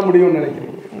பேலன்ஸ் பண்ண முடியும்னு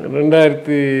நினைக்கிறீங்க?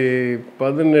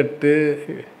 2018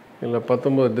 இல்லை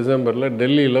 19 டிசம்பரில்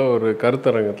டெல்லியில் ஒரு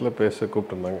கருத்தரங்கத்தில் பேச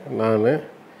கூப்பிட்டுருந்தாங்க. நான்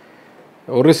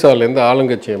ஒரிசாலேருந்து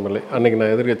ஆளுங்கட்சி எம்எல்ஏ, அன்றைக்கி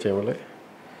நான் எதிர்கட்சி எம்எல்ஏ,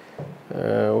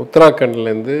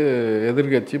 உத்தராகண்ட்லேருந்து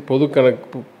எதிர்கட்சி பொது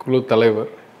கணக்கு குழு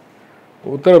தலைவர்,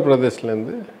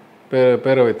 உத்தரப்பிரதேஷ்லேருந்து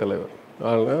பேரவைத் தலைவர்,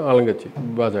 ஆளுங்கட்சி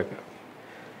பாஜக,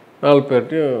 4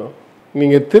 பேர்ட்டையும்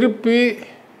நீங்கள் திருப்பி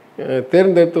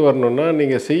தேர்ந்தெடுத்து வரணுன்னா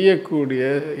நீங்கள் செய்யக்கூடிய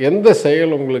எந்த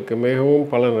செயல் உங்களுக்கு மிகவும்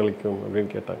பலனளிக்கும்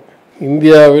அப்படின்னு கேட்டாங்க.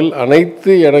 இந்தியாவில்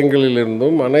அனைத்து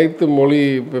இடங்களிலிருந்தும், அனைத்து மொழி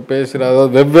பேசுகிற,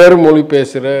 அதாவது வெவ்வேறு மொழி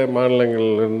பேசுகிற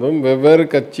மாநிலங்களிலிருந்தும், வெவ்வேறு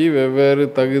கட்சி, வெவ்வேறு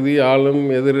தகுதி, ஆளும்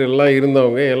எதிர் எல்லாம்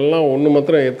இருந்தவங்க எல்லாம் ஒன்று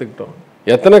மாத்திரம் ஏற்றுக்கிட்டோம்.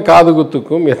 எத்தனை காது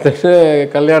குத்துக்கும், எத்தனை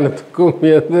கல்யாணத்துக்கும்,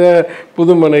 எத்தனை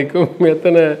புதுமனைக்கும்,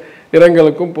 எத்தனை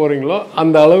இரங்கலுக்கும் போகிறீங்களோ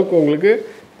அந்த அளவுக்கு உங்களுக்கு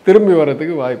திரும்பி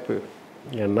வர்றதுக்கு வாய்ப்பு.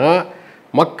 ஏன்னா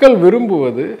மக்கள்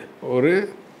விரும்புவது ஒரு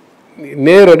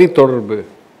நேரடி தொடர்பு.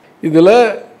 இதில்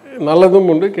நல்லதும்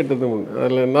உண்டு, கெட்டதும் உண்டு.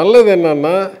 அதில் நல்லது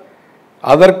என்னன்னா,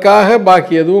 அதற்காக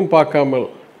பாக்கி எதுவும் பார்க்காமல்,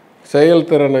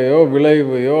 செயல்திறனையோ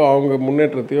விளைவையோ அவங்க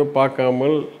முன்னேற்றத்தையோ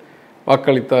பார்க்காமல்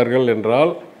வாக்களித்தார்கள்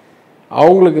என்றால்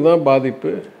அவங்களுக்கு தான்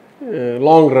பாதிப்பு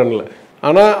லாங் ரன்னில்.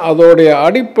 ஆனால் அதோடைய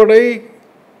அடிப்படை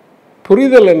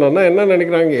புரிதல் என்னென்னா, என்ன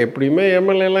நினைக்கிறாங்க, எப்படியுமே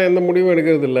எம்எல்ஏலாம் எந்த முடிவும்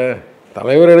எடுக்கிறது இல்லை,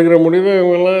 தலைவர் எடுக்கிற முடிவை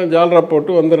இவங்கெல்லாம் ஜால்ரா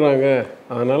போட்டு வந்துடுறாங்க.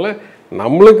 அதனால்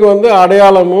நம்மளுக்கு வந்து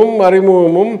அடையாளமும்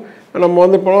அறிமுகமும், நம்ம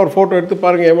வந்து போனால் ஒரு ஃபோட்டோ எடுத்து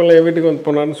பாருங்கள் எம்எல்ஏ வீட்டுக்கு வந்து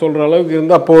போனான்னு சொல்கிற அளவுக்கு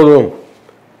இருந்தால் போதும்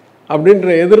அப்படின்ற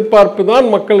எதிர்பார்ப்பு தான்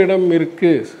மக்களிடம்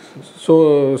இருக்குது. ஸோ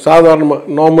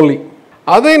சாதாரணமாக நார்மலி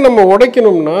அதை நம்ம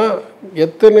உடைக்கணும்னா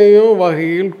எத்தனையோ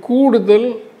வகையில் கூடுதல்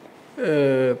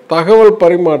தகவல்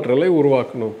பரிமாற்றலை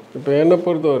உருவாக்கணும். இப்போ என்னை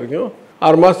பொறுத்த வரைக்கும்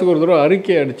 6 மாதத்துக்கு ஒரு தடவை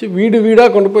அறிக்கை அடித்து வீடு வீடாக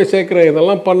கொண்டு போய் சேர்க்குறேன்,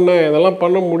 இதெல்லாம் பண்ணேன், இதெல்லாம்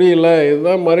பண்ண முடியல,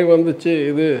 இதுதான் மாதிரி வந்துச்சு.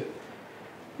 இது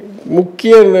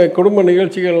முக்கிய குடும்ப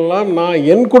நிகழ்ச்சிகள்லாம் நான்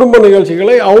என் குடும்ப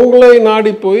நிகழ்ச்சிகளை அவங்களே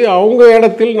நாடி போய் அவங்க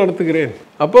இடத்தில் நடத்துகிறேன்.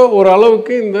 அப்போ ஒரு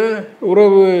அளவுக்கு இந்த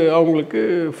உறவு அவங்களுக்கு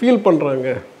ஃபீல் பண்ணுறாங்க.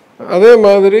 அதே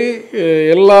மாதிரி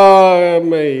எல்லா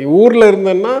ஊரில்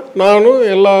இருந்தேன்னா நானும்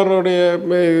எல்லாருடைய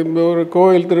ஒரு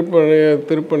கோயில்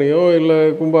திருப்பணியோ இல்லை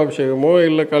கும்பாபிஷேகமோ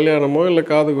இல்லை கல்யாணமோ இல்லை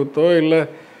காது குத்தோ இல்லை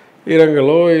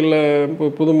இரங்கலோ இல்லை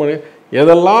புதுமனை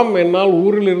எதெல்லாம் என்னால்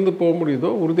ஊரில் இருந்து போக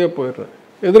முடியுதோ உறுதியாக போயிடுறேன்.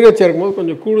 எதிர்கட்சியாக இருக்கும்போது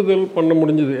கொஞ்சம் கூடுதல் பண்ண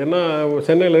முடிஞ்சுது. ஏன்னா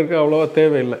சென்னையில் இருக்க அவ்வளோவா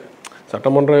தேவையில்லை.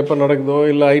 சட்டமன்றம் எப்போ நடக்குதோ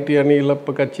இல்லை ஐடி அணி இல்லை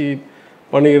இப்போ கட்சி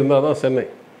பணி இருந்தால் தான் சென்னை,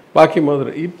 பாக்கி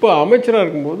மதுரை. இப்போ அமைச்சராக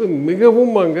இருக்கும்போது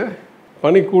மிகவும் அங்கே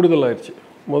பணி கூடுதலாகிடுச்சு.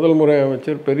 முதல் முறை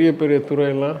அமைச்சர் பெரிய பெரிய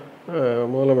துறையெல்லாம்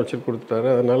முதலமைச்சர் கொடுத்துட்டாரு.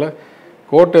 அதனால்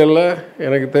கோட்டையில்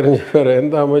எனக்கு தெரிஞ்ச வேறு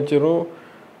எந்த அமைச்சரும்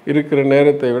இருக்கிற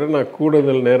நேரத்தை விட நான்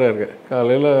கூடுதல் நேரம் இருக்கேன்.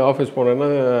 காலையில் ஆஃபீஸ் போனேன்னா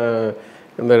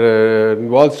இந்த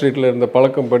வால் ஸ்ட்ரீட்டில் இருந்த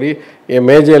பழக்கம்படி என்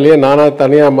மேஜையிலேயே நானாக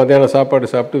தனியாக மத்தியானம் சாப்பாடு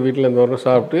சாப்பிட்டு வீட்டிலேருந்து வரணும்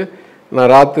சாப்பிட்டு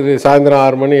நான் ராத்திரி சாயந்தரம்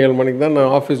 6 மணி 7 மணிக்கு தான்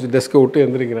நான் ஆஃபீஸ் டெஸ்க்கை விட்டு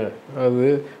எழுந்திரிக்கிறேன். அது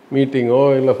மீட்டிங்கோ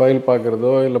இல்லை ஃபைல்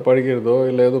பார்க்குறதோ இல்லை படிக்கிறதோ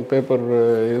இல்லை எதுவும் பேப்பர்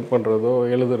இது பண்ணுறதோ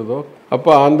எழுதுறதோ.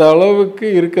 அப்போ அந்த அளவுக்கு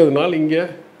இருக்கிறதுனால இங்கே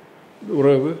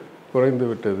உறவு குறைந்து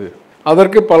விட்டது.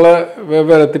 அதற்கு பல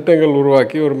வெவ்வேறு திட்டங்கள்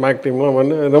உருவாக்கி ஒரு மேக்டிம்லாம்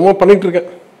வந்து ரொம்ப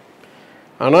பண்ணிகிட்ருக்கேன்.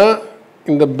 ஆனால்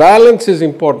இந்த பேலன்ஸ் இஸ்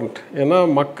இம்பார்ட்டண்ட். ஏன்னா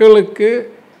மக்களுக்கு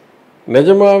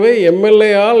நிஜமாகவே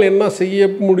எம்எல்ஏயால் என்ன செய்ய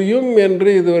முடியும் என்று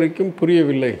இது வரைக்கும்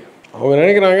புரியவில்லை. அவங்க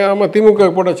நினைக்கிறாங்க, ஆமாம் திமுக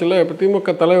போட்டாச்சுல்ல, இப்போ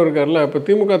திமுக தலைவர் இருக்கார்ல, இப்போ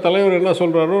திமுக தலைவர் என்ன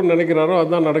சொல்கிறாரோ நினைக்கிறாரோ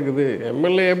அதுதான் நடக்குது.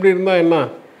 எம்எல்ஏ எப்படி இருந்தால் என்ன,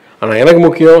 ஆனால் எனக்கு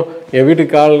முக்கியம் என்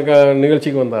வீட்டுக்கு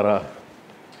நிகழ்ச்சிக்கு வந்தாரா,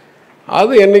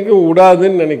 அது என்றைக்கும்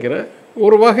விடாதுன்னு நினைக்கிறேன்.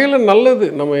 ஒரு வகையில் நல்லது.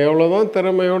 நம்ம எவ்வளோ தான்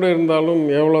திறமையோடு இருந்தாலும்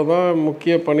எவ்வளோ தான்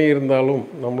முக்கிய பணி இருந்தாலும்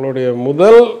நம்மளுடைய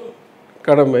முதல்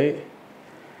கடமை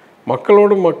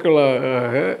மக்களோடு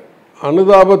மக்களாக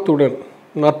அனுதாபத்துடன்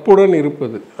நட்புடன்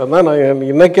இருப்பது. அதுதான் நான்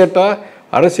என்ன கேட்டால்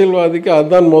அரசியல்வாதிக்கு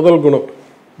அதுதான் முதல் குணம்.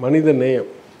 மனித நேயம்.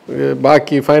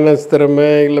 பாக்கி ஃபைனான்ஸ் திறமை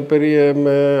இல்லை பெரிய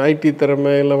ஐடி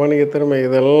திறமை இல்லை வணிக திறமை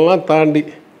இதெல்லாம் தாண்டி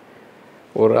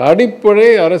ஒரு அடிப்படை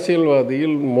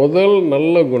அரசியல்வாதியில் முதல்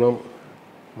நல்ல குணம்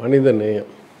மனித நேயம்.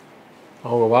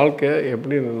 அவங்க வாழ்க்கை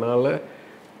எப்படி என்னால்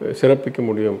சிறப்பிக்க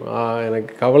முடியும்,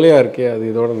 எனக்கு கவலையாக இருக்கே அது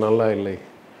இதோட நல்லா இல்லை,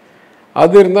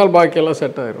 அது இருந்தால் பாக்கியெல்லாம்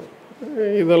செட் ஆகிரும்.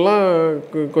 இதெல்லாம்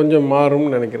கொஞ்சம்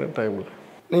மாறும்னு நினைக்கிறேன் டைமில்.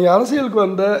 நீங்கள் அரசியலுக்கு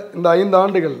வந்த இந்த 5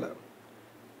 ஆண்டுகளில்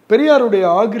பெரியாருடைய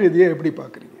ஆகிருதியை எப்படி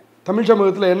பார்க்குறீங்க? தமிழ்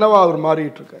சமூகத்தில் என்னவா அவர்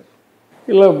மாறிட்டு இருக்காரு?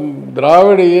 இல்லை,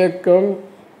 திராவிட இயக்கம்,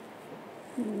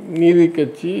 நீதி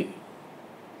கட்சி,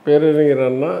 பேரறிஞர்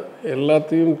அண்ணா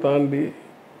எல்லாத்தையும் தாண்டி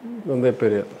வந்த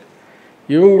பெரியார்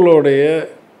இவங்களுடைய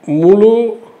முழு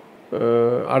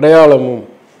அடையாளமும்,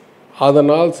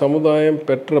 அதனால் சமுதாயம்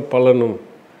பெற்ற பலனும்,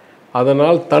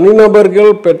 அதனால்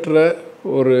தனிநபர்கள் பெற்ற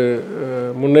ஒரு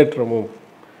முன்னேற்றமும்,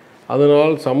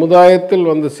 அதனால் சமுதாயத்தில்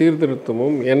வந்த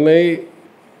சீர்திருத்தமும்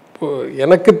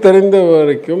எனக்கு தெரிந்த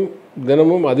வரைக்கும்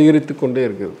தினமும் அதிகரித்து கொண்டே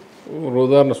இருக்குது. ஒரு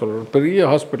உதாரணம் சொல்கிறேன், பெரிய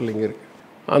ஹாஸ்பிட்டல் இங்கே இருக்குது.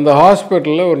 அந்த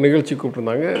ஹாஸ்பிட்டலில் ஒரு நிகழ்ச்சி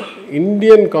கூப்பிட்டுருந்தாங்க,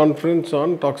 இந்தியன் கான்ஃபரன்ஸ்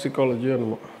ஆன் டாக்ஸிகாலஜி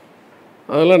என்னமோ.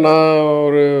 அதில் நான்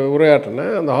ஒரு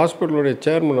உரையாற்றினேன். அந்த ஹாஸ்பிட்டலுடைய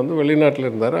சேர்மன் வந்து வெளிநாட்டில்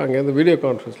இருந்தார், அங்கேருந்து வீடியோ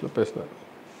கான்ஃபரன்ஸில் பேசினார்.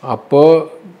 அப்போது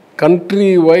கண்ட்ரி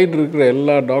வைட் இருக்கிற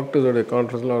எல்லா டாக்டர்ஸோடைய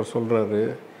கான்ஃபரன்ஸில் அவர் சொல்கிறாரு,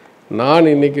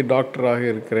 நான் இன்றைக்கி டாக்டராக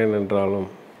இருக்கிறேன் என்றாலும்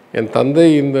என் தந்தை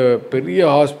இந்த பெரிய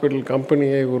ஹாஸ்பிட்டல்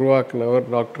கம்பெனியை உருவாக்கினவர்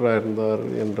டாக்டராக இருந்தார்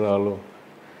என்றாலும்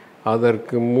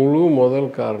அதற்கு முழு முதல்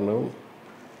காரணம்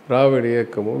திராவிட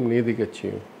இயக்கமும் நீதி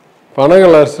கட்சியும்.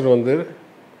 பனகல் அரசர் வந்து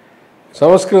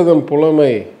சமஸ்கிருதம்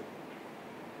புலமை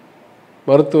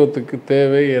மருத்துவத்துக்கு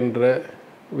தேவை என்ற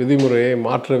விதிமுறையை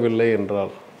மாற்றவில்லை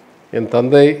என்றால் என்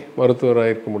தந்தை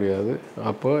மருத்துவராக இருக்க முடியாது,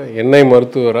 அப்போ என்னை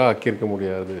மருத்துவராக ஆக்கியிருக்க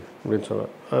முடியாது அப்படின்னு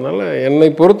சொன்னார். அதனால் என்னை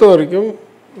பொறுத்த வரைக்கும்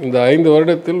இந்த 5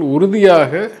 வருடத்தில்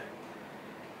உறுதியாக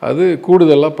அது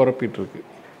கூடுதலாக பரப்பிட்டுருக்கு.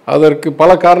 அதற்கு பல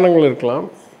காரணங்கள் இருக்கலாம்.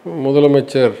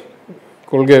 முதலமைச்சர்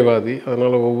கொள்கைவாதி,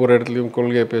 அதனால் ஒவ்வொரு இடத்துலையும்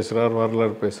கொள்கை பேசுகிறார்,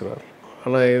 வரலாறு பேசுகிறார்.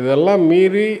 ஆனால் இதெல்லாம்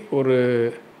மீறி ஒரு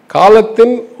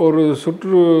காலத்தின் ஒரு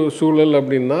சுற்றுச்சூழல்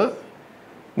அப்படின்னா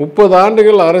 30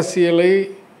 ஆண்டுகள் அரசியலை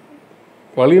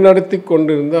வழிநடத்தி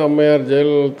கொண்டிருந்த அம்மையார்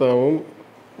ஜெயலலிதாவும்,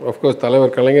 ஆஃப்கோர்ஸ்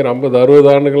தலைவர் கலைஞர் 50-60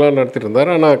 ஆண்டுகளாக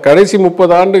நடத்தியிருந்தார். ஆனால் கடைசி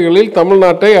 30 ஆண்டுகளில்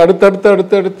தமிழ்நாட்டை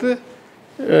அடுத்தடுத்து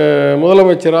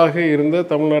முதலமைச்சராக இருந்த,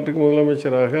 தமிழ்நாட்டுக்கு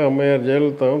முதலமைச்சராக அம்மையார்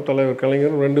ஜெயலலிதாவும் தலைவர்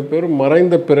கலைஞரும் 2 பேரும்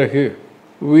மறைந்த பிறகு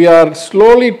we are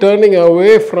slowly turning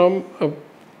away from a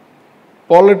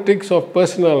politics of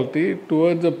personality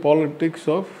towards a politics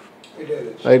of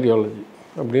ideology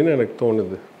அப்படின்னு எனக்கு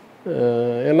தோணுது.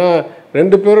 ஏன்னா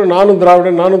 2 பேரும் நானும்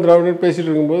திராவிடன் பேசிகிட்டு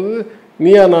இருக்கும்போது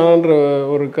நீயா நான்ற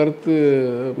ஒரு கருத்து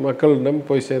மக்களிடம்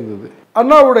போய் சேர்ந்தது.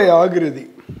 அண்ணாவுடைய ஆகிருதி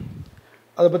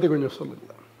அதை பற்றி கொஞ்சம்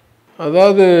சொல்லுங்கள்.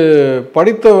 அதாவது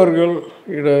படித்தவர்கள்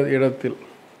இடத்தில்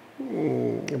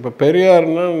இப்போ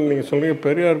பெரியார்னால் நீங்கள் சொல்லுங்க,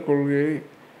 பெரியார் கொள்கை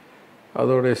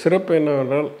அதோடைய சிறப்பு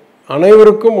என்னவென்றால்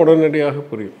அனைவருக்கும் உடனடியாக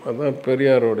புரியும். அதுதான்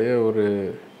பெரியாருடைய ஒரு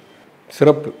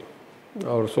சிறப்பு.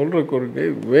 அவர் சொல்கிற கொள்கை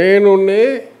வேணும்னே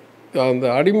அந்த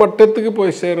அடிமட்டத்துக்கு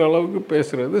போய் சேர்கிற அளவுக்கு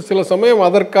பேசுகிறது. சில சமயம்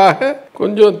அதற்காக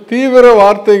கொஞ்சம் தீவிர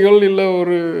வார்த்தைகள் இல்லை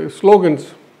ஒரு ஸ்லோகன்ஸ்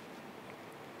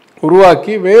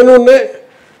உருவாக்கி வேணும்னே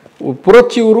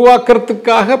புரட்சி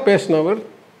உருவாக்குறதுக்காக பேசினவர்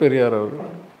பெரியார்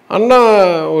அவர்கள். அண்ணா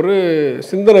ஒரு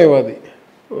சிந்தனைவாதி,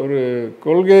 ஒரு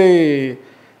கொள்கை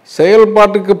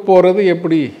செயல்பாட்டுக்கு போகிறது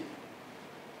எப்படி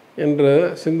என்ற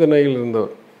சிந்தனையில்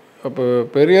இருந்தவர். அப்போ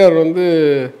பெரியார் வந்து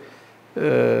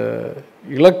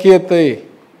இலக்கியத்தை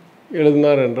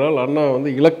எழுதினார் என்றால் அண்ணா வந்து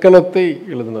இலக்கணத்தை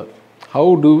எழுதினார்.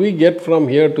 How to we get from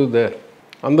here to their,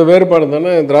 அந்த வேறுபாடு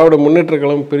தானே திராவிட முன்னேற்ற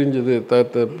கழகம் பிரிஞ்சது.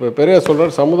 பெரியார்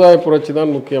சொல்கிறார் சமுதாய புரட்சி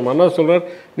தான் முக்கியம். அண்ணா சொல்கிறார்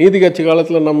நீதி கட்சி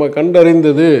காலத்தில் நம்ம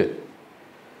கண்டறிந்தது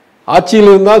ஆட்சியில்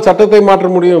இருந்தால் சட்டத்தை மாற்ற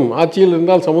முடியும், ஆட்சியில்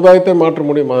இருந்தால் சமுதாயத்தை மாற்ற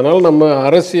முடியும், அதனால் நம்ம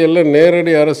அரசியலில்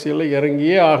நேரடி அரசியலில்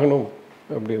இறங்கியே ஆகணும்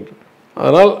அப்படின்ற.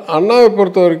 அதனால் அண்ணாவை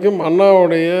பொறுத்த வரைக்கும்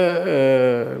அண்ணாவுடைய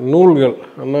நூல்கள்,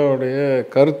 அண்ணாவுடைய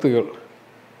கருத்துகள்,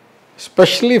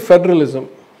 specially federalism,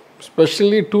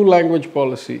 specially 2 language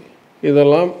policy,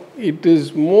 இதெல்லாம் it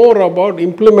is more about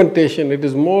implementation, it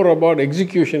is more about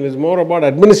execution, is more about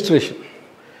administration.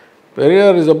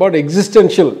 Periyar is about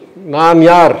existential, நான்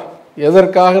யார்,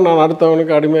 எதற்காக நான்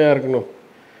அடுத்தவனுக்கு அடிமையாக இருக்கணும்.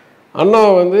 அண்ணா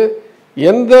வந்து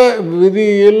எந்த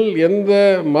விதியில், எந்த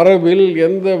மரபில்,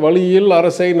 எந்த வழியில்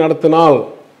அரசை நடத்தினால்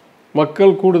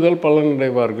மக்கள் கூடுதல்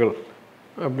பலனடைவார்கள்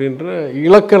அப்படின்ற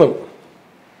இலக்கணம்,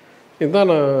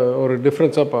 இதுதான் நான் ஒரு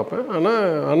டிஃப்ரென்ஸாக பார்ப்பேன். ஆனால்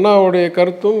அண்ணாவுடைய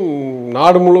கருத்தும்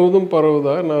நாடு முழுவதும்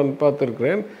பரவுவதாக நான்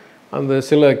பார்த்துருக்கிறேன். அந்த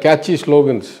சில கேட்சி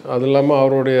ஸ்லோகன்ஸ், அது இல்லாமல்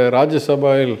அவருடைய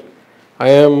ராஜ்யசபாவில்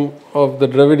ஐ ஆம் ஆஃப் த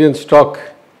டிராவிடியன் ஸ்டாக்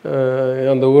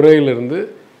அந்த உரையிலிருந்து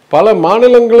பல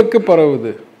மாநிலங்களுக்கு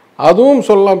பரவுது. அதுவும்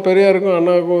சொல்லலாம். பெரியாருக்கும்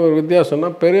அண்ணாவுக்கும் ஒரு வித்தியாசம்னா,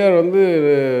 பெரியார் வந்து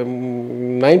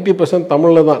 90%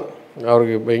 தமிழில் தான்.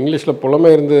 அவருக்கு இப்போ இங்கிலீஷில் புலமை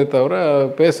இருந்ததே தவிர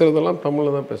பேசுகிறதெல்லாம்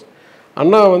தமிழில் தான் பேசு.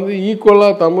 அண்ணா வந்து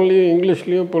ஈக்குவலாக தமிழ்லையும்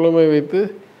இங்கிலீஷ்லேயும் புலமை வைத்து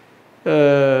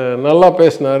நல்லா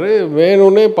பேசினார்.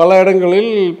 வேணும்னே பல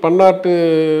இடங்களில் பன்னாட்டு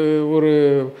ஒரு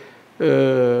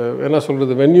என்ன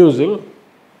சொல்கிறது வென்யூஸில்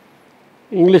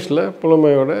இங்கிலீஷில்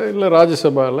புலமையோட இல்லை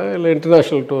ராஜ்யசபாவில் இல்லை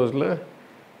இன்டர்நேஷ்னல் டூர்ஸில்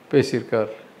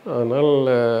பேசியிருக்கார். அதனால்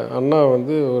அண்ணா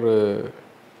வந்து ஒரு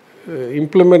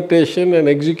implementation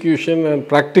and execution and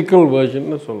practical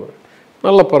வேர்ஷன்னு சொல்லுவேன்.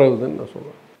 நல்லா பரவுதுன்னு நான்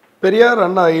சொல்லுவேன். பெரியார்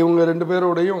அண்ணா இவங்க 2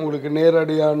 பேரோடையும் உங்களுக்கு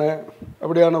நேரடியான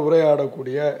அப்படியான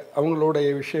உரையாடக்கூடிய அவங்களுடைய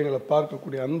விஷயங்களை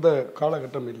பார்க்கக்கூடிய அந்த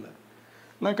காலகட்டம் இல்லை.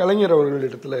 ஆனால் கலைஞர்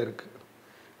அவர்களிடத்தில் இருக்குது.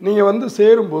 நீங்கள் வந்து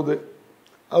சேரும்போது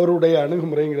அவருடைய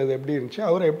அணுகுமுறைங்கிறது எப்படி இருந்துச்சு?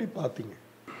 அவரை எப்படி பார்த்தீங்க?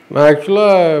 நான்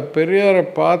ஆக்சுவலாக பெரியாரை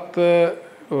பார்த்த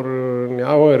ஒரு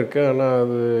ஞாபகம் இருக்குது. ஆனால்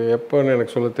அது எப்போன்னு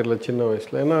எனக்கு சொல்ல தெரியல சின்ன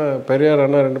வயசில். ஏன்னா பெரியார்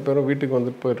அண்ணா 2 பேரும் வீட்டுக்கு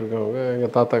வந்துட்டு போயிட்டுருக்காங்க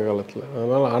எங்கள் தாத்தா காலத்தில்.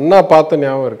 அதனால் அண்ணா பார்த்த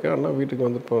ஞாபகம் இருக்குது. அண்ணா வீட்டுக்கு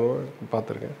வந்துட்டு போகிறோம்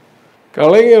பார்த்துருக்கேன்.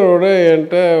 கலைஞரோட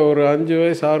என்கிட்ட ஒரு 5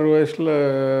 வயசு 6 வயசில்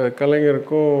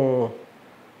கலைஞருக்கும்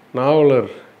நாவலர்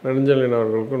நெடுஞ்செழியன்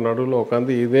அவர்களுக்கும் நடுவில்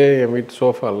உட்காந்து இதே என் வீட்டு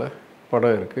சோஃபாவில்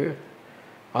படம் இருக்குது.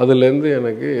 அதுலேருந்து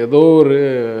எனக்கு ஏதோ ஒரு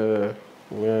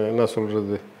என்ன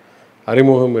சொல்கிறது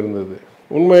அறிமுகம் இருந்தது.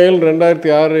 உண்மையில்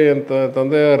 2006 என்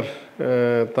தந்தையார்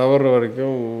தவறு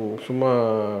வரைக்கும் சும்மா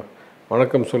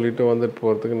வணக்கம் சொல்லிவிட்டு வந்துட்டு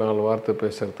போகிறதுக்கு 4 வார்த்தை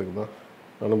பேசுகிறதுக்கு தான்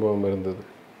அனுபவம் இருந்தது.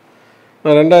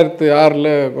 நான்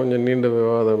 2006 கொஞ்சம் நீண்ட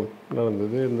விவாதம்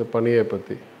நடந்தது இந்த பணியை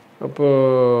பற்றி.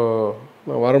 அப்போது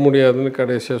நான் வர முடியாதுன்னு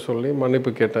கடைசியாக சொல்லி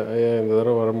மன்னிப்பு கேட்டேன். ஐயா இந்த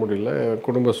தடவை வர முடியல,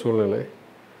 குடும்ப சூழ்நிலை,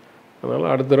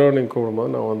 அதனால் அடுத்த தடவை நீங்கள்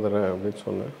கூப்பிடும்போது நான் வந்துடுறேன் அப்படின்னு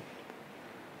சொன்னேன்.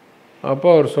 அப்போ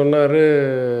அவர் சொன்னார்,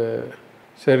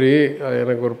 சரி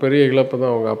எனக்கு ஒரு பெரிய இழப்பு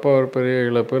தான், அவங்க அப்பா ஒரு பெரிய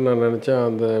இழப்பு, நான் நினச்சேன்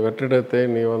அந்த வெற்றிடத்தை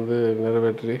நீ வந்து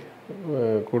நிறைவேற்றி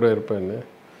கூட இருப்பேன்னு.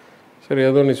 சரி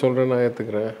ஏதோ நீ சொல்கிற நான்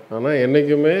ஏற்றுக்கிறேன், ஆனால்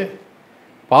என்றைக்குமே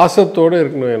பாசத்தோடு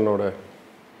இருக்கணும், என்னோட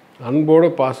அன்போடு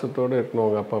பாசத்தோடு இருக்கணும்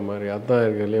உங்கள் அப்பா மாதிரி, அதுதான்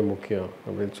இருக்கிறதுலே முக்கியம்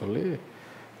அப்படின்னு சொல்லி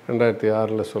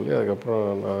 2006 சொல்லி அதுக்கப்புறம்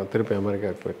நான் திருப்பி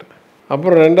அமெரிக்காவுக்கு போயிட்டேன்.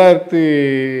 அப்புறம்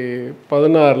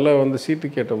 2016 வந்து சீட்டு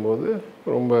கேட்டபோது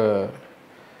ரொம்ப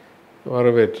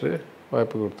வரவேற்று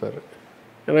வாய்ப்பு கொடுத்தாரு.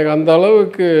 எனக்கு அந்த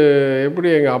அளவுக்கு எப்படி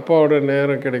எங்கள் அப்பாவோட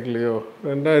நேரம் கிடைக்கலையோ,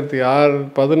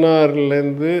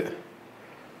 2016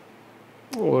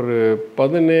 ஒரு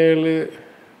 17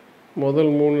 முதல்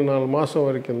 3-4 மாதம்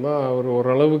வரைக்கும் தான் அவர்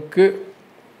ஓரளவுக்கு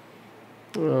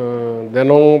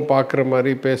தினமும் பார்க்குற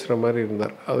மாதிரி பேசுகிற மாதிரி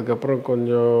இருந்தார். அதுக்கப்புறம்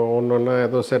கொஞ்சம் ஒன்றா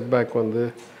ஏதோ செட்பேக் வந்து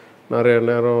நிறைய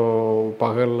நேரம்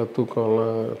பகலில்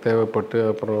தூக்கம்லாம் தேவைப்பட்டு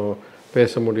அப்புறம்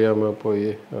பேச முடியாமல்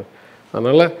போய்,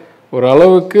 அதனால்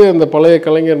ஓரளவுக்கு அந்த பழைய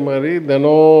கலைஞர் மாதிரி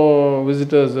தினம்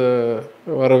விசிட்டர்ஸை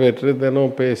வரவேற்று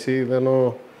தினம் பேசி தினம்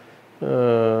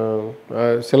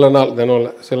சில நாள் தினம்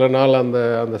இல்லை சில நாள் அந்த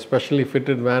அந்த ஸ்பெஷலி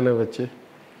ஃபிட்டட் வேனை வச்சு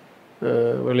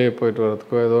வெளியே போயிட்டு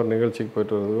வர்றதுக்கோ ஏதோ ஒரு நிகழ்ச்சிக்கு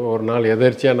போயிட்டு வர்றதுக்கோ. ஒரு நாள்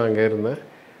எதர்ச்சியாக நான் அங்கே இருந்தேன்.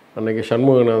 அன்றைக்கி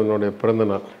சண்முகநாதனுடைய பிறந்த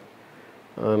நாள்.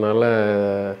 அதனால்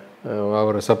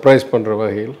அவரை சர்ப்ரைஸ் பண்ணுற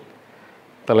வகையில்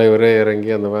தலைவரே இறங்கி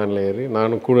அந்த வேனில் ஏறி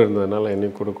நானும் கூட இருந்ததுனால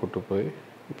என்னையும் கூட கூப்பிட்டு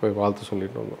போய் வாழ்த்து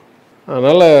சொல்லிட்டு வந்தோம்.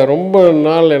 அதனால் ரொம்ப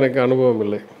நாள் எனக்கு அனுபவம்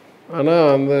இல்லை. ஆனால்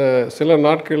அந்த சில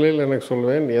நாட்களில் எனக்கு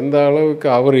சொல்வேன், எந்த அளவுக்கு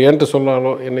அவர் ஏன்ட்டு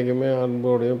சொன்னாலும் என்றைக்குமே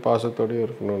அன்போடையும் பாசத்தோடையும்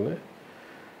இருக்கணும்னு.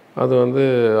 அது வந்து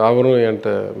அவரும்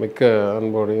என்கிட்ட மிக்க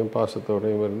அன்போடையும்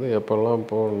பாசத்தோடையும் இருந்து எப்போல்லாம்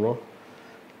போகணும்.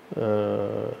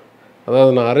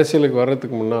 அதாவது நான் அரசியலுக்கு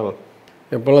வர்றதுக்கு முன்னால்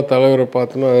எப்போல்லாம் தலைவரை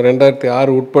பார்த்தோன்னா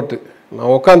 2006 உட்பட்டு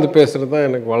நான் உட்காந்து பேசுகிறது தான்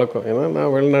எனக்கு வழக்கம். ஏன்னா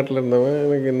நான் வெளிநாட்டில் இருந்தவன்,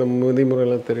 எனக்கு இந்த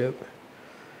விதிமுறையெல்லாம் தெரியாது.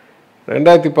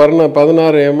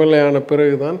 2016 எம்எல்ஏ ஆன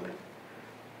பிறகு தான்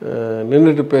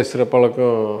நின்றுட்டு பேசுகிற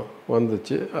பழக்கம்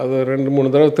வந்துச்சு. அது 2-3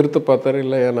 தடவை திருத்த பார்த்தாரு.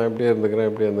 இல்லை நான் இப்படியே இருந்துக்கிறேன்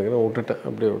விட்டுட்டேன்,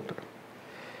 அப்படியே விட்டேன்.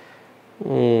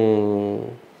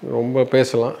 ரொம்ப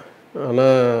பேசலாம்,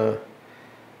 ஆனால்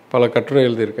பல கட்டுரை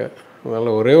எழுதியிருக்கேன்.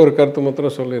 அதனால் ஒரே ஒரு கருத்து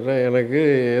மாத்திரம் சொல்லிடுறேன். எனக்கு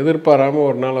எதிர்பாராமல்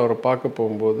ஒரு நாள் அவரை பார்க்க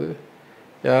போகும்போது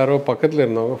யாரோ பக்கத்தில்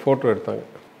இருந்தவங்க ஃபோட்டோ எடுத்தாங்க,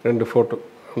 2 ஃபோட்டோ.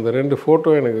 அந்த 2 ஃபோட்டோ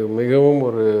எனக்கு மிகவும்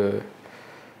ஒரு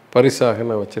பரிசாக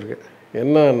நான் வச்சுருக்கேன்.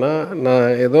 என்னன்னா, நான்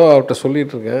ஏதோ அவர்கிட்ட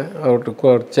சொல்லிகிட்ருக்கேன், அவர்கிட்ட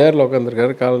சேரில்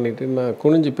உட்காந்துருக்காரு, காலை நீட்டி நான்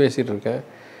குனிஞ்சு பேசிகிட்டு இருக்கேன்.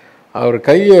 அவர்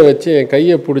கையை வச்சு என்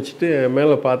கையை பிடிச்சிட்டு என்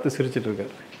மேலே பார்த்து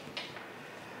சிரிச்சிட்ருக்கார்.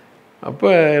 அப்போ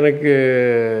எனக்கு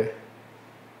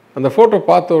அந்த ஃபோட்டோ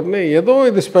பார்த்த உடனே ஏதோ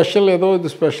இது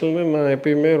ஸ்பெஷல்னு நான்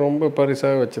எப்பயுமே ரொம்ப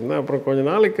பரிசாக வச்சுருந்தேன். அப்புறம் கொஞ்சம்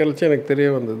நாளைக்கு கழிச்சு எனக்கு தெரிய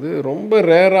வந்தது, ரொம்ப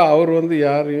ரேராக அவர் வந்து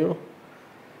யாரையும்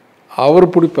அவர்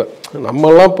பிடிப்பார்.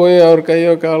 நம்மெல்லாம் போய் அவர்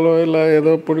கையோ காலோ இல்லை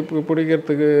ஏதோ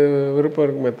பிடிக்கிறதுக்கு விருப்பம்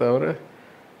இருக்குமே தவிர,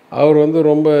 அவர் வந்து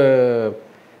ரொம்ப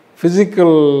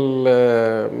ஃபிசிக்கல்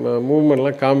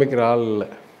மூமெண்ட்லாம் காமிக்கிற ஆள் இல்லை.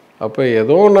 அப்போ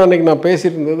ஏதோ ஒன்று அன்றைக்கி நான்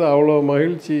பேசிகிட்டு இருந்தது அவ்வளோ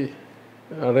மகிழ்ச்சி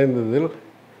அடைந்ததில்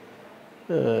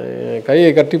கையை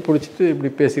கட்டி பிடிச்சிட்டு இப்படி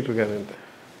பேசிகிட்டு இருக்காருன்ட்டு.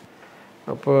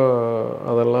 அப்போ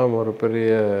அதெல்லாம் ஒரு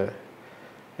பெரிய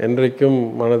என்றைக்கும்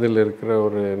மனதில் இருக்கிற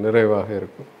ஒரு நிறைவாக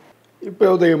இருக்கும்.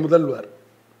 இப்போதைய முதல்வர்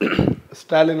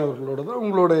ஸ்டாலின் அவர்களோட தான்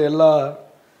உங்களோட எல்லா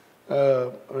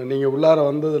நீங்கள் உள்ளார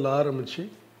வந்ததில் ஆரம்பித்து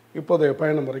இப்போதைய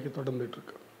பயணம் வரைக்கும்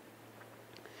தொடர்ந்துட்டுருக்கு.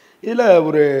 இதில்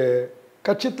ஒரு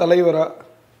கட்சி தலைவராக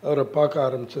அவரை பார்க்க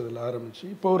ஆரம்பித்ததில் ஆரம்பித்து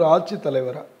இப்போ ஒரு ஆட்சி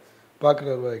தலைவராக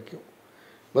பார்க்குற வரைக்கும்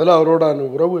முதல்ல அவரோட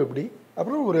உறவு எப்படி,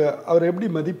 அப்புறம் அவரை எப்படி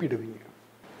மதிப்பிடுவீங்க?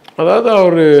 அதாவது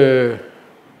அவர்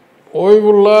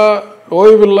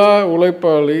ஓய்வில்லா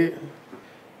உழைப்பாளி.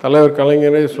 தலைவர்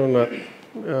கலைஞரே சொன்னார்,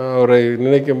 அவரை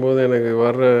நினைக்கும் போது எனக்கு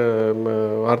வர்ற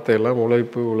வார்த்தையெல்லாம்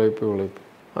உழைப்பு உழைப்பு உழைப்பு.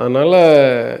 அதனால்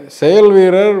செயல்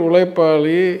வீரர்,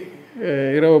 உழைப்பாளி,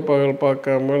 இரவு பகல்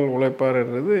பார்க்காமல் உழைப்பார்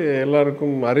என்றது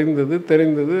எல்லாருக்கும் அறிந்தது,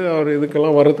 தெரிந்தது அவர்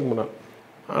இதுக்கெல்லாம் வர்றதுக்கு முன்னால்.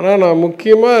 ஆனால் நான்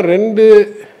முக்கியமாக 2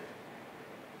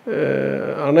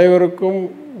 அனைவருக்கும்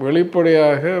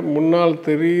வெளிப்படையாக முன்னால்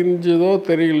தெரிஞ்சதோ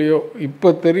தெரியலையோ இப்போ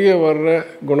தெரிய வர்ற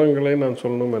குணங்களை நான்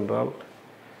சொல்லணும் என்றால்,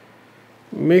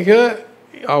 மிக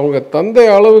அவங்க தந்தை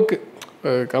அளவுக்கு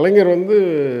கலைஞர்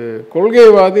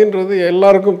கொள்கைவாதின்றது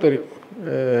எல்லாருக்கும் தெரியும்.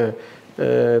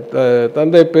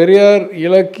 தந்தை பெரியார்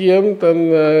இலக்கியம்,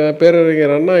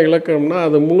 பேரறிஞர் அண்ணா இலக்கணம்னா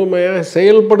அது முழுமையாக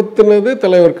செயல்படுத்தினது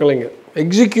தலைவர் கலைஞர்.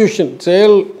 எக்ஸிக்யூஷன்,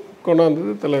 செயல்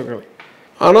கொண்டாந்தது தலைவர் கலைஞர்.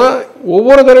 ஆனால்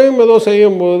ஒவ்வொரு தடவையும் ஏதோ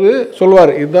செய்யும்போது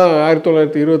சொல்வார், இதுதான்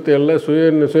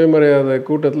 1927 சுயமரியாதை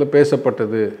கூட்டத்தில்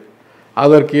பேசப்பட்டது,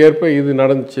 அதற்கு ஏற்ப இது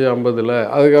நடந்துச்சு 50,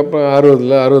 அதுக்கப்புறம்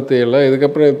 60, 67,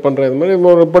 இதுக்கப்புறம் இது பண்ணுற இது மாதிரி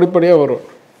ஒரு படிப்படியாக வரும்.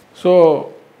 ஸோ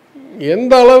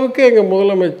எந்த அளவுக்கு எங்கள்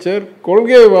முதலமைச்சர்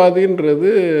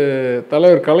கொள்கைவாதின்றது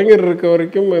தலைவர் கலைஞர் இருக்க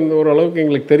வரைக்கும் இந்த ஒரு அளவுக்கு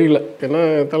எங்களுக்கு தெரியல. ஏன்னா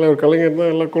தலைவர் கலைஞர்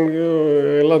தான் எல்லா கொள்கையும்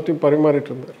எல்லாத்தையும்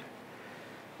பரிமாறிட்டு இருந்தார்.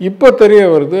 இப்போ தெரிய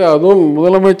வருது, அதுவும்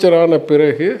முதலமைச்சரான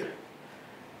பிறகு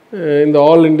இந்த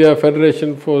all India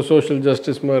federation for social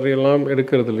justice மாதிரியெல்லாம்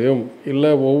எடுக்கிறதுலையும்,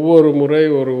 இல்லை ஒவ்வொரு முறை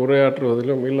ஒரு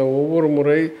உரையாற்றுவதிலும், இல்லை ஒவ்வொரு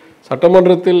முறை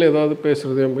சட்டமன்றத்தில் ஏதாவது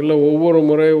பேசுகிறதையும், இல்லை ஒவ்வொரு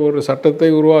முறை ஒரு சட்டத்தை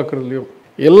உருவாக்குறதுலையும்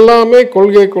எல்லாமே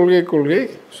கொள்கை கொள்கை கொள்கை,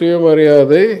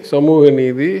 சுயமரியாதை, சமூக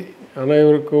நீதி,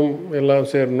 அனைவருக்கும் எல்லாம்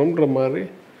சேரணுன்ற மாதிரி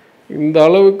இந்த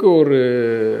அளவுக்கு ஒரு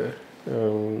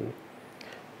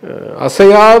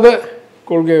அசையாத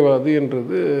கொள்கைவாதி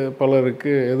என்றது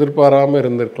பலருக்கு எதிர்பாராமல்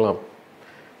இருந்திருக்கலாம்.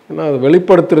 ஏன்னா அது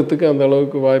வெளிப்படுத்துறதுக்கு அந்த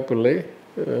அளவுக்கு வாய்ப்பில்லை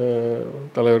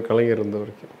தலைவர் கலைஞர் இருந்த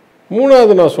வரைக்கும்.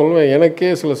 3வது நான் சொல்லுவேன்,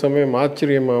 எனக்கே சில சமயம்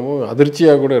ஆச்சரியமாகவும்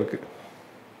அதிர்ச்சியாக கூட இருக்குது.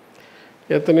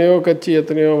 எத்தனையோ கட்சி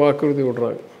எத்தனையோ வாக்குறுதி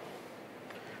விடுறாங்க.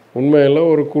 உண்மையில்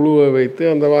ஒரு குழுவை வைத்து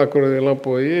அந்த வாக்குறுதியெல்லாம்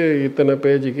போய் இத்தனை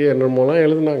பேஜுக்கு என்னமோலாம்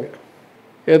எழுதினாங்க.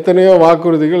 எத்தனையோ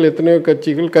வாக்குறுதிகள் எத்தனையோ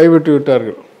கட்சிகள் கைவிட்டு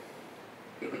விட்டார்கள்.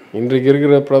 இன்றைக்கு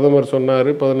இருக்கிற பிரதமர் சொன்னார்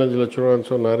 15 லட்ச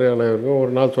ரூபான்னு சொன்னார் அனைவருக்கும்.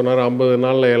 ஒரு நாள் சொன்னார் 50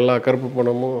 நாளில் எல்லா கருப்பு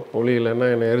பணமும் ஒளியில்லைன்னா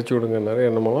என்னை எரிச்சு விடுங்கன்னாரு,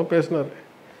 என்னமோலாம் பேசினார்.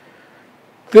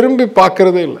 திரும்பி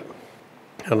பார்க்குறதே இல்லை.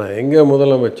 ஆனால் எங்கள்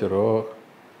முதலமைச்சரோ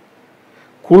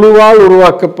குழுவால்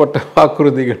உருவாக்கப்பட்ட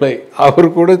வாக்குறுதிகளை அவர்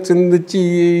கூட சிந்திச்சு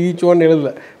ஈச்சோன்னு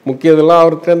எழுதலை. முக்கியதெல்லாம்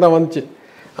அவர்கிட்ட தான் வந்துச்சு.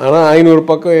 ஆனால் 500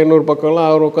 பக்கம் 800 பக்கம்லாம்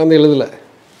அவர் உட்காந்து எழுதலை.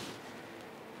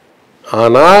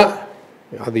 ஆனால்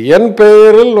அது என்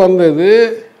பெயரில் வந்தது,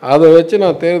 அதை வச்சு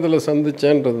நான் தேர்தலை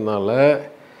சந்தித்தேன்றதுனால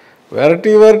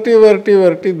விரட்டி விரட்டி விரட்டி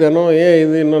விரட்டி தினம் ஏன்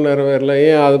இது இன்னும் நிறைவேறல,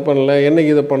 ஏன் அது பண்ணல,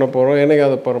 என்னைக்கு இதை பண்ண போகிறோம், என்னைக்கு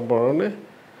அதை பண்ண போகிறோன்னு,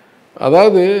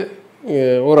 அதாவது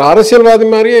ஒரு அரசியல்வாதி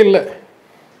மாதிரியே இல்லை.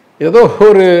 ஏதோ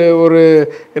ஒரு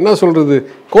என்ன சொல்கிறது,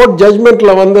 கோர்ட்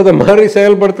ஜட்ஜ்மெண்ட்டில் வந்ததை மாதிரி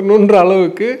செயல்படுத்தணுன்ற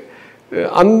அளவுக்கு,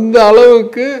 அந்த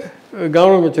அளவுக்கு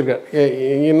கவனம்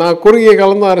வச்சுருக்கேன். நான் குறுகிய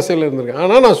காலம் தான் அரசியல் இருந்திருக்கேன்.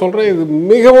 ஆனால் நான் சொல்கிறேன், இது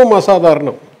மிகவும்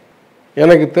அசாதாரணம்.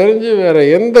 எனக்கு தெரிஞ்சு வேறு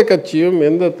எந்த கட்சியும்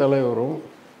எந்த தலைவரும்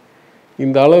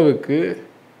இந்த அளவுக்கு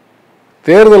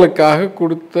தேர்தலுக்காக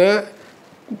கொடுத்த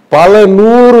பல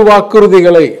 100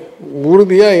 வாக்குறுதிகளை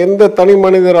உறுதியாக எந்த தனி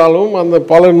மனிதராலும் அந்த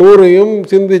பல 100ஐயும்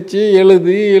சிந்தித்து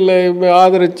எழுதி இல்லை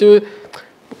ஆதரித்து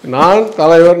நான்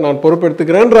தலைவர் நான்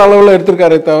பொறுப்பெடுத்துக்கிறேன்ற அளவில்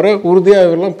எடுத்திருக்காரே தவிர உறுதியாக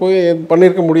இவரெல்லாம் போய்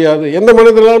பண்ணியிருக்க முடியாது, எந்த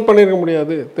மனிதர்களாலும் பண்ணியிருக்க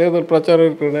முடியாது தேர்தல் பிரச்சாரம்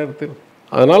இருக்கிற நேரத்தில்.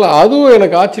 அதனால் அதுவும்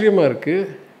எனக்கு ஆச்சரியமாக இருக்குது.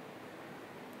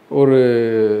 ஒரு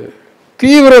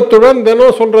தீவிரத்துடன்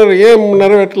தினம் சொல்கிறார், ஏன்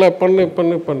நிறைவேற்றல, பண்ணு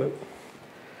பண்ணு பண்ணு.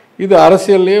 இது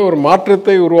அரசியல்லையே ஒரு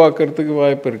மாற்றத்தை உருவாக்குறதுக்கு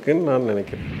வாய்ப்பு இருக்குதுன்னு நான்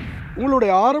நினைக்கிறேன்.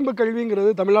 உங்களுடைய ஆரம்ப கல்விங்கிறது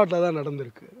தமிழ்நாட்டில் தான்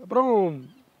நடந்திருக்கு. அப்புறம்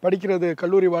படிக்கிறது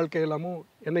கல்லூரி வாழ்க்கை எல்லாமும்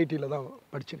என்ஐடியில் தான்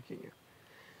படிச்சிருக்கீங்க.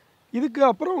 இதுக்கு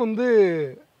அப்புறம்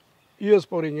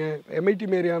யூஎஸ் போகிறீங்க, எம்ஐடி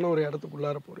மாரியான ஒரு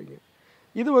இடத்துக்குள்ளார போகிறீங்க.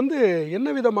 இது என்ன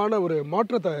விதமான ஒரு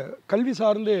மாற்றத்தை, கல்வி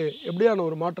சார்ந்து எப்படியான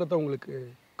ஒரு மாற்றத்தை உங்களுக்கு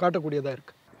காட்டக்கூடியதாக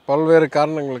இருக்குது? பல்வேறு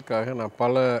காரணங்களுக்காக நான்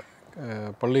பல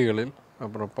பள்ளிகளில்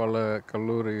அப்புறம் பல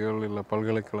கல்லூரிகள் இல்லை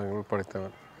பல்கலைக்கழகங்கள்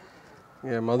படித்தவன்.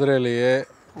 இங்கே மதுரையிலேயே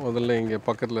முதல்ல இங்கே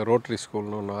பக்கத்தில் ரோட்டரி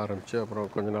ஸ்கூல்னு ஒன்று ஆரம்பித்து அப்புறம்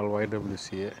கொஞ்ச நாள்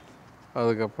YWCA,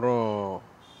 அதுக்கப்புறம்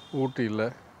ஊட்டியில்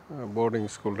போர்டிங்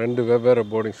ஸ்கூல், 2 வெவ்வேறு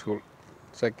boarding school,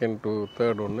 2nd to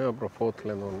 3rd ஒன்று, அப்புறம்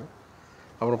 4thலேருந்து ஒன்று,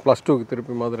 அப்புறம் +2க்கு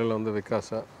திருப்பி மதுரையில் வந்து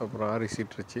விகாசா, அப்புறம் REC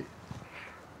திருச்சி,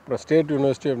 அப்புறம் state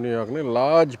university of நியூயார்க்னு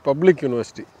large public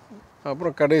university,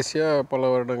 அப்புறம் கடைசியாக பல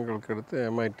வருடங்களுக்கு அடுத்து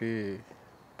MIT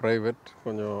ப்ரைவேட்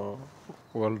கொஞ்சம்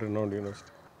வேர்ல்டு ரெனவுண்ட்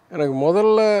யூனிவர்சிட்டி. எனக்கு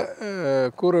முதல்ல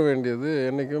கூற வேண்டியது,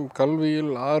 என்றைக்கும்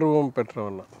கல்வியில் ஆர்வம்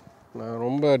பெற்றவன் நான்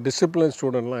ரொம்ப டிசிப்ளின்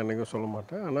ஸ்டூடெண்ட்லாம் என்றைக்கும் சொல்ல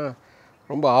மாட்டேன். ஆனால்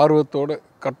ரொம்ப ஆர்வத்தோடு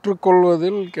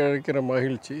கற்றுக்கொள்வதில் கிடைக்கிற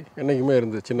மகிழ்ச்சி என்றைக்குமே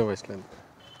இருந்தது சின்ன வயசுலேருந்து.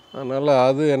 அதனால்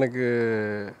அது எனக்கு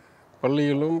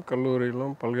பள்ளியிலும்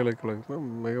கல்லூரியிலும் பல்கலைக்கழகத்திலும்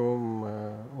மிகவும்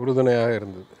உறுதுணையாக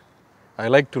இருந்தது. I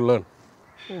like to learn.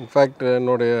 In fact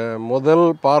என்னுடைய முதல்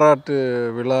பாராட்டு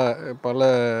விழா பல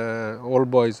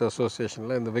ஓல்ட் பாய்ஸ்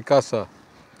அசோசியேஷனில் இந்த விகாசா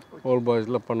ஓல்ட்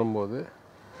பாய்ஸில் பண்ணும்போது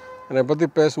என்னை பற்றி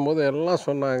பேசும்போது எல்லாம்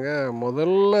சொன்னாங்க,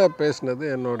 முதல்ல பேசினது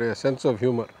என்னுடைய சென்ஸ் ஆஃப்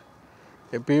ஹியூமர்.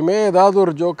 எப்பயுமே ஏதாவது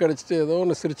ஒரு ஜோக் அடிச்சுட்டு ஏதோ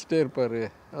ஒன்று சிரிச்சுட்டே இருப்பார்,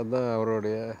 அதுதான்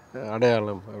அவருடைய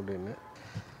அடையாளம் அப்படின்னு.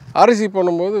 REC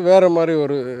பண்ணும்போது வேறு மாதிரி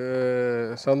ஒரு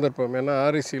சந்தர்ப்பம். ஏன்னா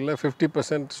RECயில்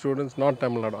 50% ஸ்டூடெண்ட்ஸ் நாட்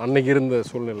தமிழ்நாடு அன்றைக்கி இருந்த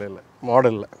சூழ்நிலையில்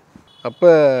மாடலில். அப்போ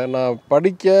நான்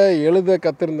படிக்க எழுத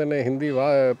கற்றுருந்தேனே, ஹிந்தி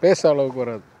பேச அளவுக்கு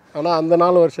வராது. ஆனால் அந்த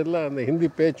 4 வருஷத்தில் அந்த ஹிந்தி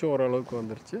பேச்சும் ஓரளவுக்கு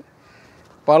வந்துருச்சு.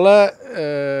 பல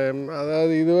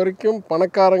அதாவது இது வரைக்கும்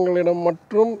பணக்காரங்களிடம்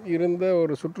மட்டும் இருந்த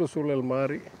ஒரு சுற்றுச்சூழல்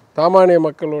மாறி சாமானிய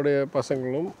மக்களுடைய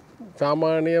பசங்களும்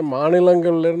சாமானிய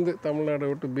மாநிலங்கள்லேருந்து தமிழ்நாடை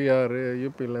விட்டு பீகார்,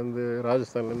 யூபியிலேருந்து,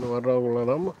 ராஜஸ்தான்லேருந்து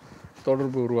வர்றவங்களெல்லாம்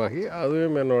தொடர்பு உருவாகி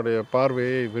அதுவும் என்னுடைய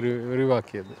பார்வையை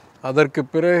விரிவாக்கியது. அதற்கு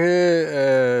பிறகு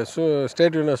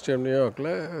ஸ்டேட் யூனிவர்சிட்டி ஆஃப்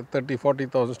நியூயார்க்கில்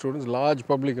 30,000-40,000 ஸ்டூடெண்ட்ஸ், லார்ஜ்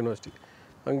பப்ளிக் யூனிவர்சிட்டி,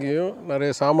 அங்கேயும்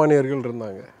நிறைய சாமானியர்கள்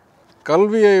இருந்தாங்க.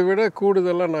 கல்வியை விட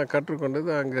கூடுதலாக நான் கற்றுக்கொண்டது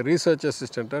அங்கே ரீசர்ச்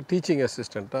அசிஸ்டண்ட்டாக, டீச்சிங்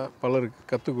அசிஸ்டண்ட்டாக பலருக்கு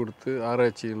கற்றுக் கொடுத்து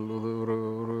ஆராய்ச்சியில் ஒரு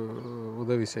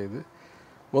உதவி செய்து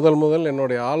முதல்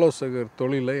என்னுடைய ஆலோசகர்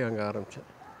தொழிலை அங்கே ஆரம்பித்தேன்.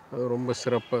 அது ரொம்ப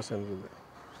சிறப்பாக செஞ்சது.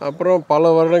 அப்புறம் பல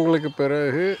வருடங்களுக்கு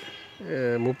பிறகு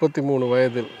 33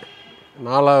 வயதில்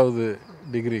 4வது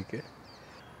டிகிரிக்கு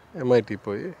MIT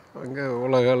போய் அங்கே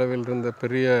உலக அளவில் இருந்த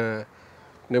பெரிய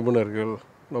நிபுணர்கள்,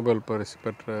 நோபல் பரிசு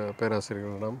பெற்ற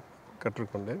பேராசிரியர்களிடம்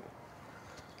கற்றுக்கொண்டேன்.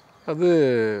 அது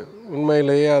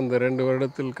உண்மையிலேயே அந்த 2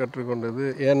 வருடத்தில் கற்றுக்கொண்டது.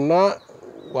 ஏன்னா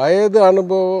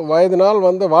வயதினால்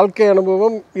வந்த வாழ்க்கை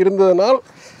அனுபவம் இருந்ததுனால்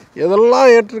எதெல்லாம்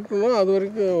ஏற்றுக்கணும் அது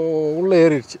வரைக்கும் உள்ளே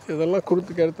ஏறிடுச்சு. இதெல்லாம்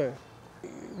கொடுத்து கேட்டாங்க.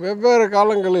 வெவ்வேறு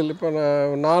காலங்களில் இப்போ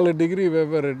நான் 4 டிகிரி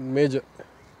வெவ்வேறு மேஜர்.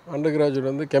 அண்டர்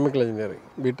கிராஜுவேட் வந்து chemical engineering,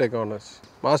 BTech honours.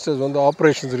 Masters வந்து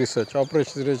operations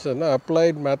ரிசர்ச்னா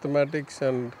applied mathematics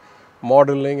and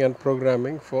modelling and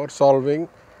programming for solving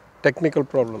technical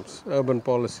problems, urban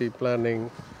policy, planning,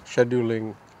 scheduling,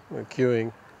 queuing,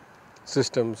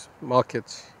 systems,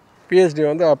 markets. PhD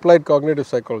வந்து applied cognitive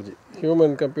psychology,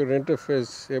 human computer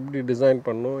interface எப்படி design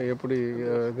பண்ணணும், எப்படி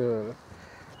இது.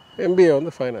 MBA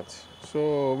வந்து finance. So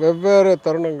வெவ்வேறு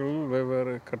தருணங்கள்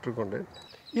வெவ்வேறு கற்றுக்கொண்டேன்.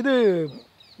 இது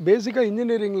பேசிக்காக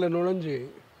இன்ஜினியரிங்கில் நுழைஞ்சு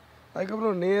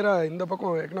அதுக்கப்புறம் நேராக இந்த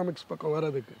பக்கம் எக்கனாமிக்ஸ் பக்கம்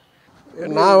வர்றதுக்கு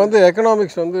நான் வந்து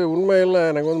எக்கனாமிக்ஸ் வந்து உண்மையில்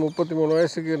எனக்கு வந்து 33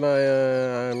 வயசுக்கு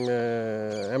நான்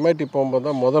MIT போகும்போது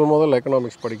தான் முதல்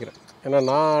எக்கனாமிக்ஸ் படிக்கிறேன். ஏன்னா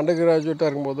நான் அண்டர் கிராஜுவேட்டாக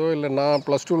இருக்கும்போதோ இல்லை நான்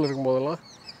 +2ல் இருக்கும்போதெல்லாம்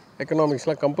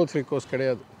எக்கனாமிக்ஸ்லாம் கம்பல்சரி கோர்ஸ்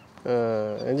கிடையாது.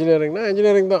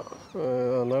 இன்ஜினியரிங் தான்.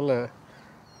 அதனால்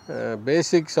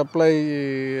பேசிக் சப்ளை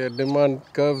டிமாண்ட்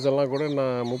கர்வ்ஸ் எல்லாம் கூட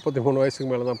நான் 33 வயசுக்கு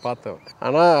மேலே தான் பார்த்தேன்.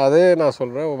 ஆனால் அதே நான்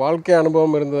சொல்கிறேன், வாழ்க்கை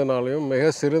அனுபவம் இருந்ததுனாலையும்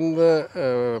மிக சிறந்த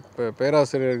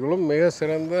பேராசிரியர்களும் மிக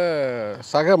சிறந்த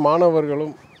சக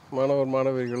மாணவர்களும்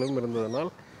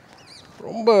இருந்ததுனால்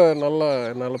ரொம்ப நல்லா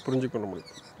என்னால் புரிஞ்சுக்கொள்ள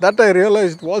முடியும். That I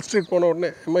realised Wall Street போன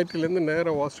உடனே, MITலேருந்து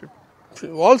நேராக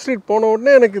வால் ஸ்ட்ரீட் போன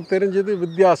உடனே எனக்கு தெரிஞ்சது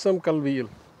வித்தியாசம்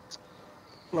கல்வியில்.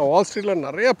 நான் வால் ஸ்ட்ரீட்டில்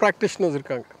நிறையா ப்ராக்டிஷனர்ஸ்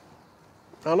இருக்காங்க.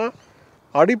 ஆனால்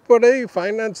அடிப்படை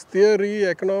ஃபைனான்ஸ் தியரி,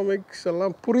 எக்கனாமிக்ஸ்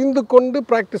எல்லாம் புரிந்து கொண்டு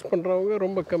ப்ராக்டிஸ் பண்ணுறவங்க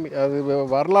ரொம்ப கம்மி. அது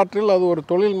வரலாற்றில் அது ஒரு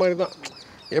தொழில் மாதிரி தான்.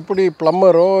 எப்படி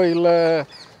ப்ளம்மரோ இல்லை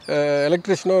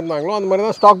எலக்ட்ரிஷியனோ இருந்தாங்களோ அந்த மாதிரி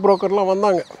தான் ஸ்டாக் புரோக்கர்லாம்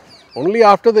வந்தாங்க. Only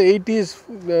after the 80s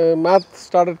math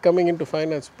started coming in to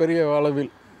finance. பெரிய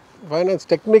அளவில் ஃபைனான்ஸ்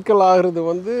டெக்னிக்கல் ஆகிறது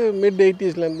வந்து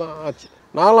mid-80sலேருந்து தான் ஆச்சு.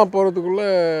 நாலாம் போகிறதுக்குள்ளே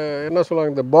என்ன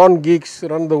சொல்லுவாங்க, இந்த பாண்ட் கீக்ஸ்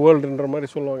ரன் த வேர்ல்டுன்ற மாதிரி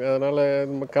சொல்லுவாங்க. அதனால்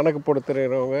கணக்கு போட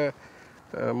தெரிகிறவங்க,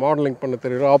 மாடலிங் பண்ண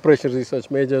தெரியும், ஆப்ரேஷன் ரிசர்ச்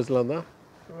மேஜர்ஸ்லாம் தான்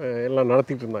எல்லாம்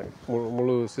நடத்திட்டு இருந்தாங்க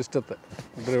முழு சிஸ்டத்தை,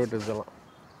 டெரிவேட்டிவ்ஸ் எல்லாம்.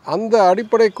 அந்த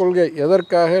அடிப்படை கொள்கை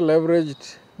எதற்காக லெவரேஜ்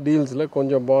டீல்ஸில்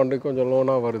கொஞ்சம் பாண்டு கொஞ்சம்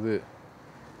லோனாக வருது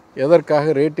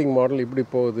எதற்காக ரேட்டிங் மாடல் இப்படி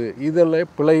போகுது, இதில்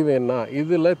பிழைவு என்ன,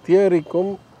 இதில்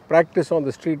தியரிக்கும் ப்ராக்டிஸ் ஆன்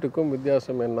த ஸ்ட்ரீட்டுக்கும்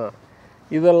வித்தியாசம் என்ன,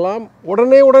 இதெல்லாம்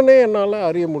உடனே என்னால்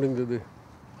அறிய முடிந்தது.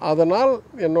 அதனால்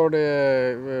என்னுடைய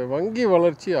வங்கி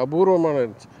வளர்ச்சி அபூர்வமான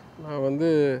இருந்துச்சு. நான் வந்து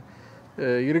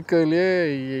இருக்கிறதுலே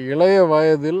இளைய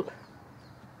வயதில்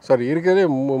இருக்கிறதுலே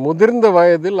முதிர்ந்த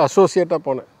வயதில் அசோசியேட்டாக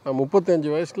போனேன். நான் 35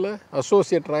 வயசில்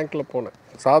அசோசியேட் ரேங்க்கில் போனேன்.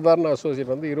 சாதாரண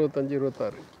அசோசியேட் வந்து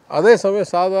 25-26. அதே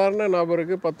சமயம் சாதாரண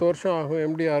நபருக்கு 10 வருஷம் ஆகும்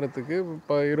எம்டி ஆகிறதுக்கு,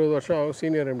 இப்போ 20 வருஷம் ஆகும்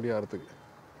சீனியர் எம்டி ஆகிறதுக்கு.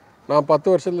 நான்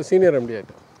 10 வருஷத்தில் சீனியர் எம்டி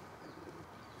ஆகிட்டேன்.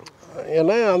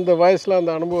 ஏன்னா அந்த வயசில்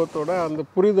அந்த அனுபவத்தோடு அந்த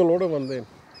புரிதலோடு வந்தேன்.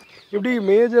 இப்படி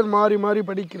மேஜர் மாறி மாறி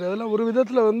படிக்கிறதுல ஒரு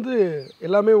விதத்தில் வந்து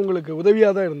எல்லாமே உங்களுக்கு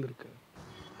உதவியாக தான் இருந்திருக்கு.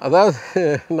 அதாவது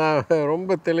நான்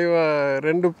ரொம்ப தெளிவாக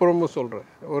 2 புறமும் சொல்கிறேன்.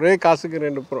 ஒரே காசுக்கு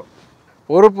 2 புறம்.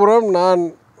 ஒரு புறம் நான்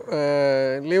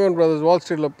லீமன் பிரதர்ஸ் வால்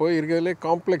ஸ்ட்ரீட்டில் போய் இருக்கிறதுலே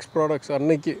காம்ப்ளெக்ஸ் ப்ராடக்ட்ஸ்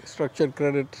அன்னைக்கு ஸ்ட்ரக்சர்ட்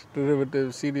கிரெடிட் டெரிவேட்டிவ்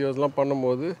சிடிஓஸ்லாம்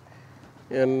பண்ணும்போது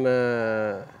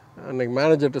அன்னைக்கு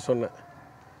மேனேஜர்கிட்ட சொன்னேன்,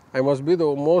 I must be the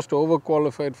most over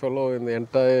qualified fellow in the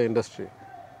entire industry.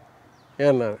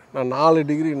 ஏன்னா நான் 4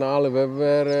 டிகிரி 4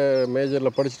 வெவ்வேறு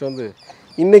மேஜரில் படிச்சுட்டு வந்து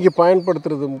இன்றைக்கி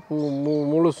பயன்படுத்துகிறது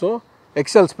முழுசும்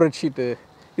எக்ஸல் ஸ்ப்ரெட்ஷீட்டு,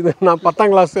 இது நான்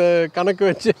 10ஆம் கிளாஸ் கணக்கு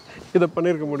வச்சு இதை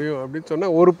பண்ணியிருக்க முடியும் அப்படின்னு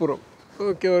சொன்னால் ஒரு புறம்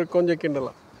ஓகே, கொஞ்சம்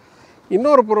கிண்டலாம்.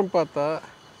 இன்னொரு புறம் பார்த்தா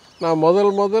நான்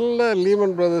முதல்ல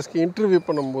லீமன் பிரதர்ஸ்க்கு இன்டர்வியூ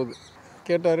பண்ணும்போது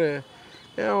கேட்டார்,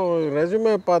 ஏன்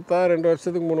ரெசுமே பார்த்தா 2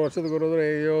 வருஷத்துக்கு 3 வருஷத்துக்கு ஒரு தடவை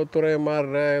ஐயோ துறையை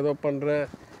மாறுற ஏதோ பண்ணுற,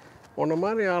 உன்னை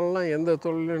மாதிரி ஆளெலாம் எந்த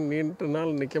தொழிலும் நீண்ட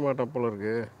நாள் நிற்க மாட்டான் போல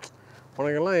இருக்குது,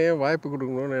 உனக்கெல்லாம் ஏன் வாய்ப்பு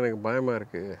கொடுக்கணும்னு எனக்கு பயமாக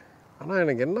இருக்குது. ஆனால்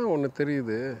எனக்கு என்ன ஒன்று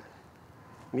தெரியுது,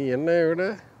 நீ என்னை விட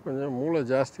கொஞ்சம் மூளை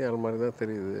ஜாஸ்தியான மாதிரி தான்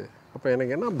தெரியுது. அப்போ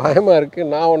எனக்கு என்ன பயமாக இருக்குது,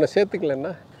 நான் உன்னை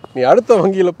சேர்த்துக்கலன்னா நீ அடுத்த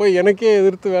வங்கியில் போய் எனக்கே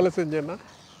எதிர்த்து வேலை செஞ்சேன்னா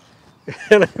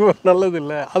எனக்கு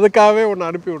நல்லதில்லை, அதுக்காகவே உன்னை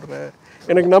அனுப்பி விட்றேன்,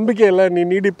 எனக்கு நம்பிக்கை இல்லை நீ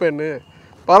நீடிப்பேன்னு,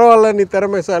 பரவாயில்ல நீ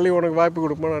திறமைசாலி உனக்கு வாய்ப்பு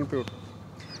கொடுப்போன்னு அனுப்பி விட்றேன்.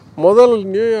 முதல்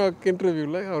நியூயார்க்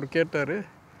இன்டர்வியூவில் அவர் கேட்டார்,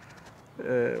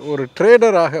 ஒரு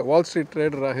ட்ரேடராக வால் ஸ்ட்ரீட்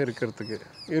ட்ரேடராக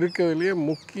இருக்கிறதுலேயே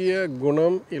முக்கிய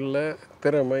குணம் இல்லை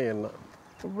திறமை என்ன?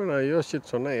 இப்போ நான்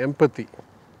யோசிச்சுட்டு சொன்னேன்,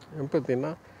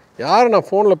 எம்பத்தின்னா யார் நான்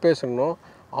ஃபோனில் பேசணும்னோ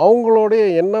அவங்களுடைய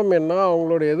எண்ணம் என்ன,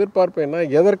 அவங்களுடைய எதிர்பார்ப்பு என்ன,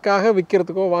 எதற்காக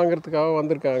விற்கிறதுக்கோ வாங்கிறதுக்காக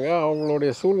வந்திருக்காங்க,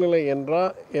 அவங்களுடைய சூழ்நிலை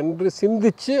என்று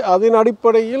சிந்தித்து அதன்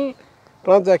அடிப்படையில்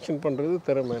டிரான்சாக்ஷன் பண்ணுறது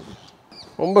திறமை.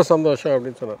 ரொம்ப சந்தோஷம்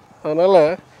அப்படின்னு சொன்னார். அதனால்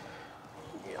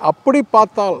அப்படி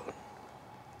பார்த்தால்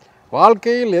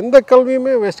வாழ்க்கையில் எந்த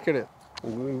கல்வியுமே வேஸ்ட் கிடையாது.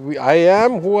 ஐ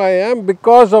ஆம் ஹூ ஐ ஆம்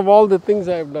because of all the things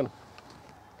I have done.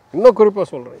 இன்னும் குறிப்பாக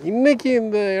சொல்கிறேன், இன்றைக்கி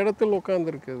இந்த இடத்தில்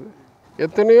உட்காந்துருக்குது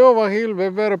எத்தனையோ வகையில்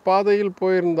வெவ்வேறு பாதையில்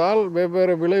போயிருந்தால்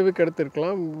வெவ்வேறு விளைவு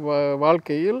கிடைத்திருக்கலாம்.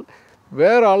 வாழ்க்கையில்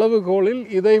வேறு அளவுகோலில்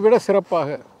இதை விட சிறப்பாக,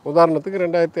 உதாரணத்துக்கு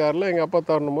 2006 எங்கள் அப்பா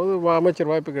தரணும் போது அமைச்சர்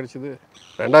வாய்ப்பு கிடைச்சிது.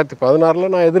 2016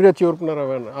 நான் எதிர்கட்சி உறுப்பினராக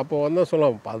வேணும். அப்போ வந்தால்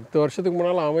சொல்லலாம் 10 வருஷத்துக்கு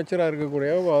முன்னால் அமைச்சராக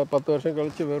இருக்கக்கூடிய 10 வருஷம்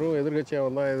கழித்து வெறும் எதிர்கட்சியாக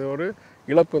வந்தால் இது ஒரு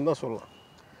இழப்புன்னு தான் சொல்லலாம்.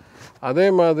 அதே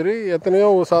மாதிரி எத்தனையோ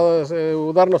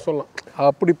உதாரணம் சொல்லலாம்,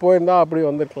 அப்படி போயிருந்தால் அப்படி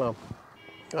வந்திருக்கலாம்.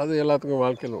 அது எல்லாத்துக்கும்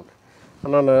வாழ்க்கையில் உண்டு.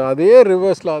 ஆனால் நான் அதே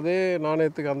ரிவர்ஸில் அதே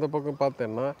நாணயத்துக்கு அந்த பக்கம்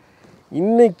பார்த்தேன்னா,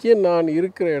 இன்றைக்கி நான்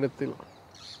இருக்கிற இடத்தில்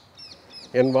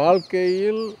என்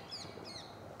வாழ்க்கையில்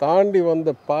தாண்டி வந்த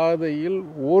பாதையில்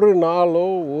ஒரு நாளோ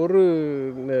ஒரு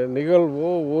நிகழ்வோ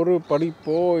ஒரு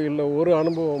படிப்போ இல்லை ஒரு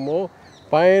அனுபவமோ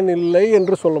பயனில்லை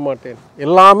என்று சொல்ல மாட்டேன்.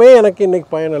 எல்லாமே எனக்கு இன்றைக்கி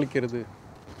பயனளிக்கிறது.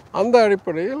 அந்த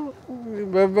அடிப்படையில்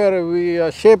வெவ்வேறு we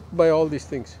are shape by all these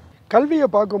things. கல்வியை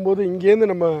பார்க்கும்போது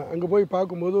இங்கேருந்து நம்ம அங்கே போய்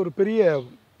பார்க்கும்போது ஒரு பெரிய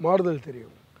மாறுதல்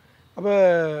தெரியும். அப்போ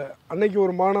அன்னைக்கு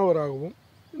ஒரு மாணவராகவும்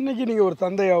இன்றைக்கி நீங்கள் ஒரு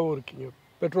தந்தையாகவும் இருக்கீங்க,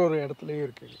 பெற்றோர் இடத்துலையும்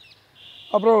இருக்கீங்க,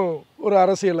 அப்புறம் ஒரு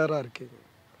அரசியலராக இருக்கீங்க.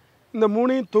 இந்த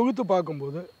 3ஐயும் தொகுத்து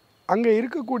பார்க்கும்போது அங்கே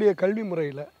இருக்கக்கூடிய கல்வி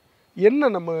முறையில் என்ன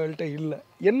நம்மள்கிட்ட இல்லை,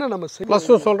 என்ன நம்ம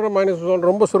ப்ளஸும் சொல்கிறேன் மைனஸும்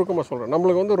சொல்கிறேன். ரொம்ப சுருக்கமாக சொல்கிறேன்,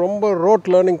 நம்மளுக்கு வந்து ரொம்ப ரோட்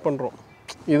லேர்னிங் பண்ணுறோம்.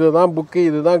 இதுதான் புக்கு,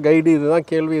 இதுதான் கைடு, இதுதான்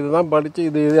கேள்வி, இதுதான் படித்து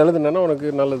இது எழுதுனேன்னா உனக்கு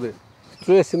நல்லது.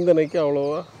 சுய சிந்தனைக்கு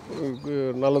அவ்வளோவா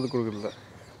நல்லது கொடுக்குறதில்ல.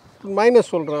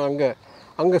 மைனஸ் சொல்கிறேன்,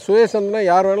 அங்கே சுய சிந்தனை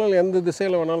யார் வேணாலும் எந்த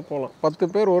திசையில் வேணாலும் போகலாம். 10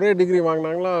 பேர் ஒரே டிகிரி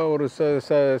வாங்கினாங்களா ஒரு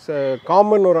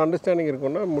காமன் ஒரு அண்டர்ஸ்டாண்டிங்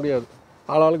இருக்குன்னா முடியாது.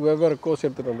 ஆளாளுக்கு வெவ்வேறு கோர்ஸ்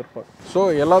எடுத்துகிட்டு வந்திருப்பாங்க. ஸோ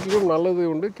எல்லாத்துக்கும் நல்லது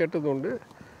உண்டு, கெட்டது உண்டு.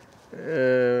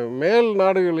 மேல்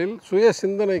நாடுகளில் சுய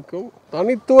சிந்தனைக்கும்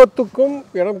தனித்துவத்துக்கும்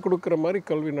இடம் கொடுக்குற மாதிரி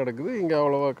கல்வி நடக்குது. இங்கே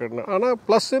அவ்வளோவா கிடையாது. ஆனால்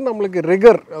ப்ளஸ்ஸு நம்மளுக்கு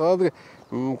ரிகர், அதாவது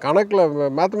கணக்கில்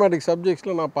மேத்தமேட்டிக்ஸ்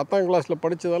சப்ஜெக்ட்ஸில் நான் 10ஆம் கிளாஸில்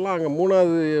படித்ததெல்லாம் அங்கே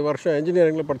 3வது வருஷம்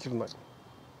இன்ஜினியரிங்கில் படிச்சிருந்தேன்.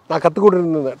 நான்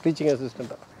கற்றுக்கிட்டு டீச்சிங்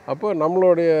அசிஸ்டண்ட்டாக. அப்போ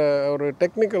நம்மளுடைய ஒரு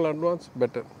டெக்னிக்கல் அட்வான்ஸ்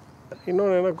பெட்டர்.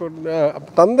 இன்னொன்று எனக்கு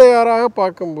தந்தையாராக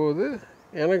பார்க்கும்போது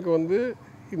எனக்கு வந்து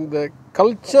இந்த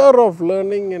culture of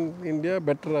learning in India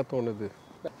பெட்டராக தோணுது.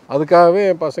 அதுக்காகவே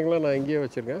என் பசங்களை நான் இங்கேயே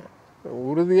வச்சுருக்கேன்.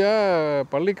 உறுதியாக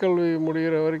பள்ளிக்கல்வி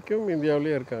முடிகிற வரைக்கும்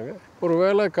இந்தியாவிலேயே இருக்காங்க. ஒரு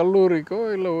வேளை கல்லூரிக்கோ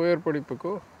இல்லை உயர்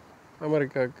படிப்புக்கோ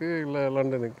அமெரிக்காவுக்கு இல்லை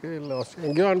லண்டனுக்கு இல்லை ஆஸ்திரேலியா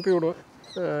எங்கேயோ அனுப்பி விடுவேன்.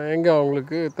 எங்கே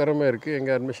அவங்களுக்கு திறமை இருக்குது,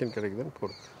 எங்கே அட்மிஷன் கிடைக்குதுன்னு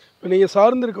பொறுத்து. இப்போ நீங்கள்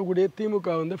சார்ந்திருக்கக்கூடிய திமுக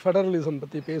வந்து ஃபெடரலிசம்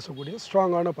பற்றி பேசக்கூடிய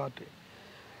ஸ்ட்ராங்கான பார்ட்டி.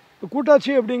 இப்போ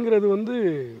கூட்டாட்சி அப்படிங்கிறது வந்து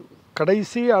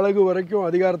கடைசி அழகு வரைக்கும்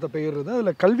அதிகாரத்தை பெயர்றது.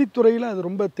 அதில் கல்வித்துறையில் அது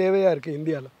ரொம்ப தேவையாக இருக்குது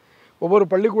இந்தியாவில். ஒவ்வொரு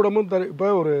பள்ளிக்கூடமும் இப்போ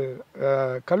ஒரு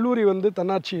கல்லூரி வந்து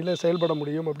தன்னாட்சியில் செயல்பட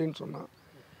முடியும் அப்படின்னு சொன்னால்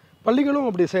பள்ளிகளும்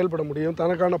அப்படி செயல்பட முடியும்.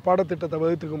 தனக்கான பாடத்திட்டத்தை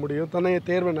வகுத்துக்க முடியும், தன்னைய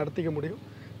தேர்வை நடத்திக்க முடியும்,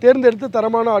 தேர்ந்தெடுத்து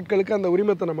தரமான ஆட்களுக்கு அந்த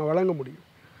உரிமத்தை நம்ம வழங்க முடியும்.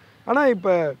 ஆனால்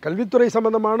இப்போ கல்வித்துறை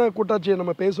சம்மந்தமான கூட்டாட்சியை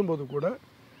நம்ம பேசும்போது கூட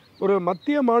ஒரு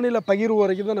மத்திய மாநில பகிர்வு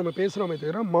வரைக்கும் தான் நம்ம பேசுகிறோமே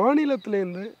தவிர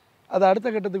மாநிலத்திலேருந்து அது அடுத்த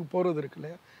கட்டத்துக்கு போகிறது இருக்கு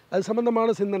இல்லையா, அது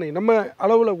சம்மந்தமான சிந்தனை நம்ம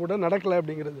அளவில் கூட நடக்கலை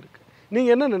அப்படிங்கிறது இருக்குது.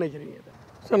 நீங்கள் என்ன நினைக்கிறீங்க?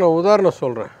 சார் நான் உதாரணம்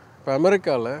சொல்கிறேன். இப்போ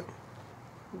அமெரிக்காவில்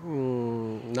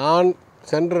நான்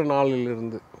சென்ற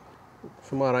நாளிலிருந்து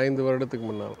சுமார் 5 வருடத்துக்கு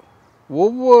முன்னால்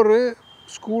ஒவ்வொரு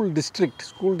ஸ்கூல்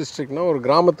டிஸ்ட்ரிக்ட்னால் ஒரு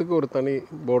கிராமத்துக்கு ஒரு தனி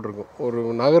போர்டு இருக்கும், ஒரு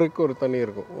நகருக்கு ஒரு தனி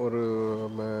இருக்கும், ஒரு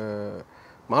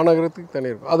மாநகரத்துக்கு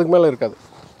தனி இருக்கும், அதுக்கு மேலே இருக்காது,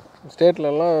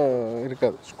 ஸ்டேட்லலாம்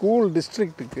இருக்காது. ஸ்கூல்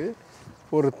டிஸ்ட்ரிக்ட்டுக்கு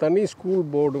ஒரு தனி ஸ்கூல்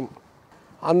போர்டும்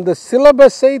அந்த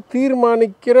சிலபஸை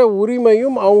தீர்மானிக்கிற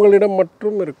உரிமையும் அவங்களிடம்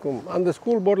மட்டும் இருக்கும். அந்த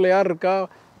ஸ்கூல் போர்டில் யார் இருக்கா?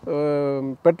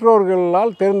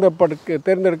 பெற்றோர்களால்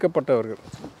தேர்ந்தெடுக்கப்பட்டவர்கள்.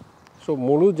 ஸோ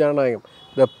முழு ஜனநாயகம்.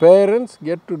 The parents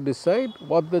get to decide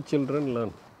what the children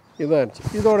learn. இதாச்சு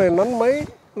இதோடைய நன்மை.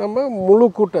 நம்ம முழு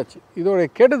கூட்டாச்சு. இதோடைய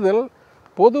கெடுதல்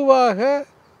பொதுவாக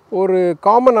ஒரு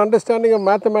காமன் அண்டர்ஸ்டாண்டிங் ஆஃப்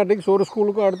மேத்தமேட்டிக்ஸ் ஒரு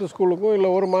ஸ்கூலுக்கும் அடுத்த ஸ்கூலுக்கும்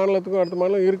இல்லை ஒரு மாநிலத்துக்கும் அடுத்த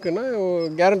மாநிலம் இருக்குன்னா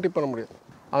கேரண்டி பண்ண முடியாது.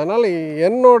 அதனால்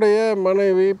என்னுடைய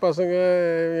மனைவி பசங்க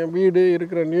என் வீடு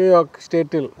இருக்கிற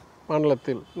நியூயார்க்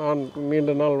மாநிலத்தில் நான்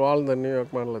நீண்ட நாள் வாழ்ந்த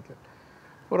நியூயார்க் மாநிலத்தில்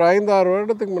ஒரு 5-6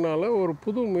 வருடத்துக்கு முன்னால் ஒரு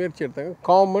புது முயற்சி எடுத்தாங்க.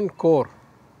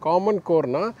 Common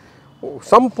கோர்னால்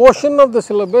some portion of the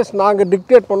syllabus நாங்கள்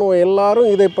டிக்டேட் பண்ணுவோம், எல்லாரும்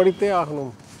இதை படித்தே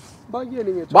ஆகணும்,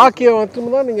 பாக்கியம்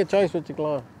மட்டும்தான் நீங்கள் சாய்ஸ்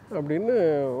வச்சுக்கலாம் அப்படின்னு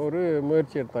ஒரு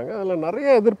முயற்சி எடுத்தாங்க. அதில்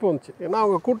நிறைய எதிர்ப்பு வந்துச்சு. ஏன்னா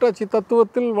அவங்க கூட்டாட்சி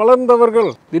தத்துவத்தில் வளர்ந்தவர்கள்.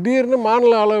 திடீர்னு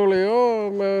மாநில அளவுலையோ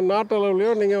நாட்டு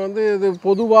அளவுலையோ நீங்கள் வந்து இது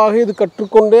பொதுவாக இது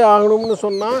கற்றுக்கொண்டே ஆகணும்னு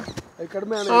சொன்னால்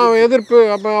எதிர்ப்பு.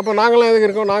 அப்போ நாங்களாம் எதுக்கு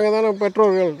இருக்கோம், நாங்கள் தானே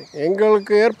பெற்றோர்கள்,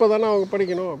 எங்களுக்கு ஏற்பதானே அவங்க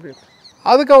படிக்கணும் அப்படின்னு.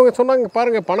 அதுக்கு அவங்க சொன்னாங்க,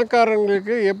 பாருங்கள்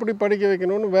பணக்காரங்களுக்கு எப்படி படிக்க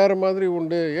வைக்கணும்னு வேறு மாதிரி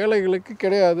உண்டு, ஏழைகளுக்கு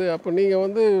கிடையாது. அப்போ நீங்கள்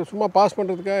வந்து சும்மா பாஸ்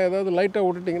பண்ணுறதுக்காக ஏதாவது லைட்டாக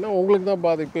விட்டுட்டிங்கன்னா உங்களுக்கு தான்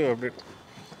பாதிப்பு அப்படின்னு.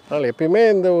 அதனால் எப்பயுமே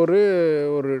இந்த ஒரு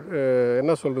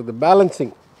என்ன சொல்கிறது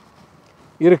பேலன்சிங்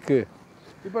இருக்குது.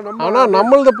 இப்போ ஆனால்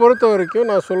நம்மளதை பொறுத்த வரைக்கும்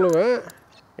நான் சொல்லுவேன்,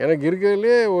 எனக்கு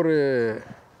இருக்கிறதுலே ஒரு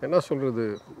என்ன சொல்கிறது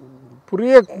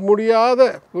புரிய முடியாத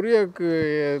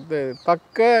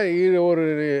தக்க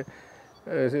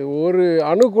ஒரு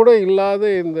அணு கூட இல்லாத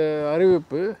இந்த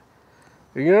அறிவிப்பு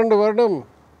 2 வருடம்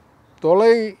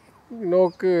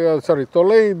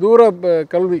தொலை தூர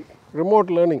கல்வி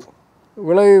ரிமோட் லேர்னிங்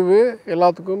விளைவு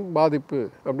எல்லாத்துக்கும் பாதிப்பு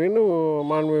அப்படின்னு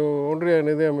ஒன்றிய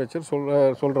நிதியமைச்சர்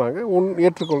சொல்கிறாங்க.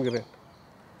 ஏற்றுக்கொள்கிறேன்.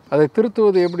 அதை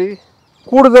திருத்துவது எப்படி?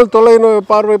 கூடுதல்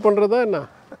பார்வை பண்ணுறதா என்ன?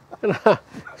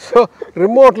 ஸோ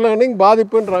ரிமோட் லேர்னிங்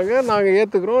பாதிப்புன்றாங்க, நாங்கள்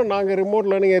ஏற்றுக்கிறோம். நாங்கள் ரிமோட்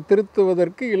லேர்னிங்கை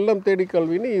திருத்துவதற்கு இல்லம் தேடி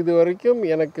கல்வின்னு இது வரைக்கும்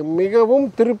எனக்கு மிகவும்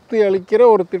திருப்தி அளிக்கிற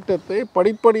ஒரு திட்டத்தை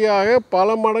படிப்படியாக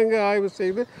பல மடங்கு ஆய்வு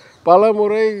செய்து பல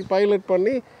முறை பைலட்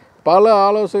பண்ணி பல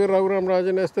ஆலோசகர்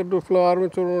ரகுராமராஜன், எஸ்தர் டுஃப்ளோ,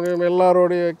 அருண்சோல்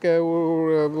எல்லாரோடைய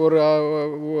ஒரு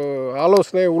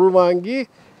ஆலோசனை உள்வாங்கி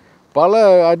பல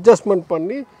அட்ஜஸ்ட்மெண்ட்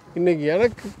பண்ணி இன்றைக்கி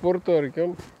எனக்கு பொறுத்த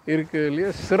வரைக்கும் இருக்கிறதுலையே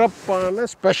சிறப்பான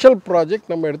ஸ்பெஷல்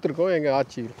ப்ராஜெக்ட் நம்ம எடுத்திருக்கோம் எங்கள்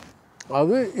ஆட்சியில்.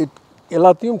 அது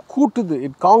எல்லாத்தையும் கூட்டுது,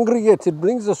 it காங்கிரிகேட்ஸ், it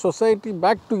brings the society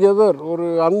back together. ஒரு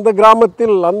அந்த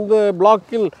கிராமத்தில், அந்த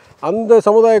பிளாக்கில், அந்த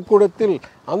சமுதாய கூடத்தில்,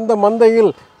 அந்த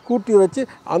மந்தையில் கூட்டி வச்சு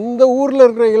அந்த ஊரில்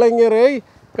இருக்கிற இளைஞரை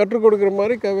கற்றுக் கொடுக்குற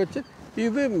மாதிரி வச்சு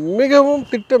இது மிகவும்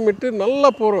திட்டமிட்டு நல்லா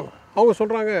போகிறோம். அவங்க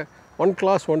சொல்கிறாங்க 1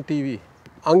 class 1 TV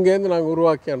அங்கேருந்து நாங்கள்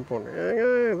உருவாக்கி அனுப்போம்.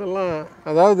 இதெல்லாம்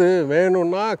அதாவது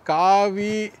வேணும்னா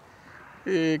காவி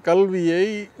கல்வியை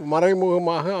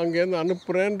மறைமுகமாக அங்கேருந்து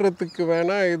அனுப்புகிறேன்றதுக்கு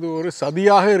வேணால் இது ஒரு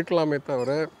சதியாக இருக்கலாமே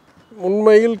தவிர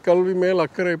உண்மையில் கல்வி மேல்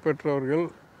அக்கறை பெற்றவர்கள்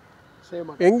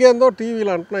எங்கேருந்தோ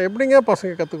டிவியில் அனுப்புனா எப்படிங்க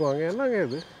பசங்க கற்றுக்குவாங்க? என்னங்க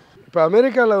இது? இப்போ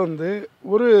அமெரிக்காவில் வந்து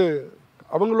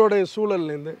அவங்களுடைய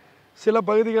சூழல்லேருந்து சில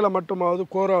பகுதிகளை மட்டுமாவது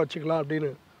கோரா வச்சுக்கலாம் அப்படின்னு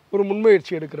ஒரு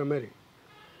முன்முயற்சி எடுக்கிற மாதிரி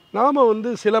நாம் வந்து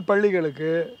சில பள்ளிகளுக்கு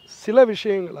சில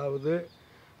விஷயங்களாவது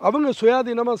அவங்க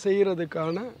சுயாதீனமாக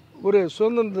செய்கிறதுக்கான ஒரு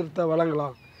சுதந்திரத்தை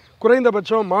வழங்கலாம்.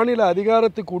 குறைந்தபட்சம் மாநில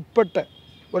அதிகாரத்துக்கு உட்பட்ட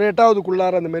ஒரு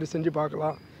 8வதுக்குள்ளார அந்த மாதிரி செஞ்சு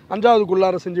பார்க்கலாம்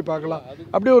 5வதுக்குள்ளார செஞ்சு பார்க்கலாம்.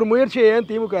 அப்படி ஒரு முயற்சியை ஏன்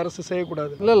திமுக அரசு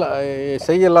செய்யக்கூடாது? இல்லை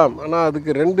செய்யலாம். ஆனால்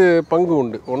அதுக்கு 2 பங்கு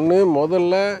உண்டு. ஒன்று,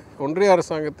 முதல்ல ஒன்றிய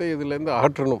அரசாங்கத்தை இதிலேருந்து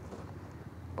அகற்றணும்.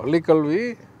 பள்ளிக்கல்வி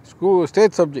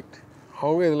ஸ்டேட் சப்ஜெக்ட்,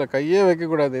 அவங்க இதில் கையே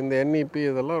வைக்கக்கூடாது. இந்த NEP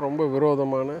இதெல்லாம் ரொம்ப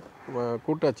விரோதமான,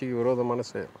 கூட்டாட்சிக்கு விரோதமான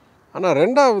செயல். ஆனால்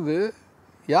 2வது,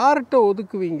 யார்கிட்ட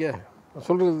ஒதுக்குவீங்க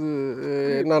சொல்கிறது,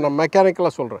 நான்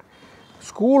மெக்கானிக்கலாக சொல்கிறேன்.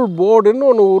 ஸ்கூல் போர்டுன்னு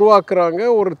ஒன்று உருவாக்குறாங்க,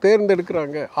 ஒரு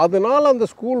தேர்ந்தெடுக்கிறாங்க. அதனால் அந்த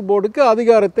ஸ்கூல் போர்டுக்கு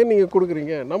அதிகாரத்தை நீங்கள்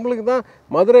கொடுக்குறீங்க. நம்மளுக்கு தான்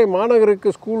மதுரை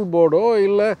மாநகருக்கு ஸ்கூல் போர்டோ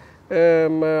இல்லை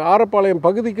ஆரப்பாளையம்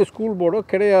பகுதிக்கு ஸ்கூல் போர்டோ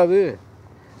கிடையாது.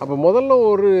 அப்போ முதல்ல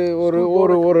ஒரு ஒரு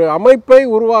ஒரு ஒரு அமைப்பை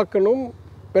உருவாக்கணும்.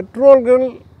 பெற்றோர்கள்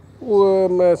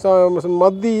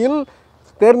மத்தியில்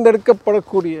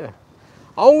தேர்ந்தெடுக்கப்படக்கூடிய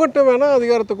அவங்ககிட்ட வேணால்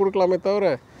அதிகாரத்தை கொடுக்கலாமே தவிர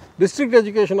டிஸ்ட்ரிக்ட்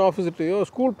எஜுகேஷன் ஆஃபீஸர்கிட்டையோ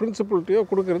ஸ்கூல் பிரின்சிபல்கிட்டையோ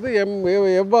கொடுக்கறது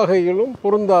எவ்வகையிலும்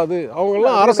பொருந்தாது.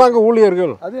 அவங்கெல்லாம் அரசாங்க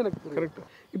ஊழியர்கள். அது எனக்கு கரெக்டு.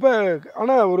 இப்போ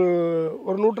ஆனால்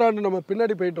ஒரு நூற்றாண்டு நம்ம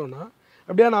பின்னாடி போயிட்டோம்னா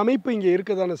அப்படியான அமைப்பு இங்கே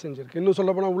இருக்க தானே செஞ்சுருக்கு. இன்னும்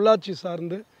சொல்லப்போனால் உள்ளாட்சி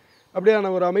சார்ந்து அப்படியான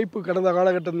ஒரு அமைப்பு கடந்த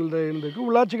காலகட்டத்தில் இருந்திருக்கு.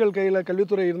 உள்ளாட்சிகள் கையில்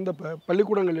கல்வித்துறை இருந்தப்போ,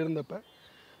 பள்ளிக்கூடங்கள் இருந்தப்போ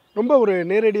ரொம்ப ஒரு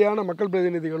நேரடியான மக்கள்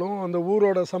பிரதிநிதிகளும் அந்த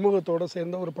ஊரோட சமூகத்தோடு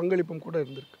சேர்ந்த ஒரு பங்களிப்பும் கூட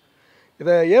இருந்திருக்கு.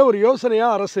 இதை ஏன் ஒரு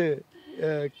யோசனையாக அரசு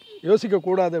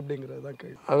யோசிக்கக்கூடாது அப்படிங்கிறது தான்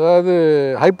கேள்வி. அதாவது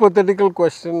ஹைப்போதெட்டிக்கல்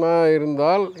கொஸ்டினாக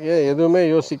இருந்தால் ஏன் எதுவுமே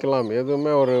யோசிக்கலாம்.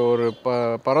 எதுவுமே ஒரு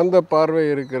பரந்த பார்வை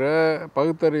இருக்கிற,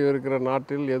 பகுத்தறிவு இருக்கிற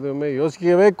நாட்டில் எதுவுமே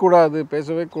யோசிக்கவே கூடாது,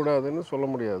 பேசவே கூடாதுன்னு சொல்ல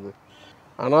முடியாது.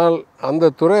 ஆனால்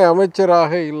அந்த துறை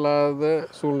அமைச்சராக இல்லாத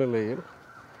சூழ்நிலையில்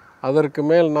அதற்கு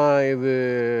மேல் நான் இது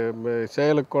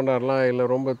செயலுக்கு கொண்டாடலாம் இல்லை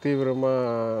ரொம்ப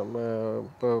தீவிரமாக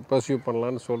பர்சியூ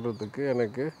பண்ணலான்னு சொல்கிறதுக்கு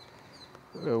எனக்கு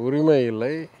உரிமை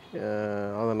இல்லை.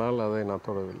 அதனால் அதை நான்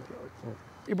தொடவில்லை.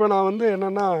 இப்போ நான்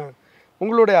என்னென்னா,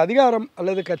 உங்களுடைய அதிகாரம்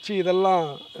அல்லது கட்சி இதெல்லாம்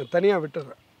தனியாக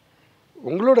விட்டுறேன்.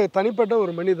 உங்களுடைய தனிப்பட்ட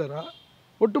ஒரு மனிதராக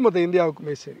ஒட்டுமொத்த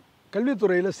இந்தியாவுக்குமே சரி,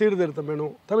 கல்வித்துறையில் சீர்திருத்தம்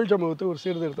வேணும், தமிழ் சமூகத்துக்கு ஒரு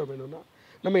சீர்திருத்தம் வேணும்னா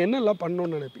நம்ம என்னெல்லாம்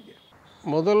பண்ணணும்னு நினைப்பீங்க?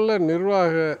 முதல்ல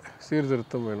நிர்வாக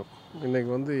சீர்திருத்தம் வேணும்.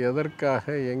 இன்றைக்கி எதற்காக,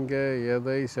 எங்கே,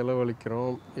 எதை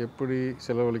செலவழிக்கிறோம், எப்படி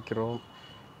செலவழிக்கிறோம்,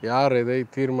 யார் எதை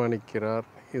தீர்மானிக்கிறார்,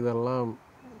 இதெல்லாம்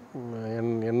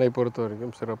என்னை பொறுத்த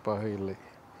வரைக்கும் சிறப்பாக இல்லை.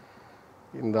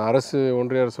 இந்த அரசு,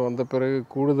 ஒன்றிய அரசு வந்த பிறகு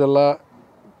கூடுதலாக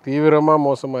தீவிரமாக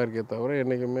மோசமாக இருக்கே தவிர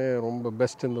என்றைக்குமே ரொம்ப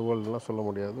பெஸ்ட் இந்த வேர்ல்டுலாம் சொல்ல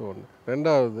முடியாது. ஒன்று.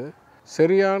 2வது,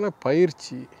 சரியான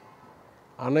பயிற்சி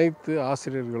அனைத்து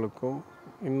ஆசிரியர்களுக்கும்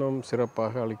இன்னும்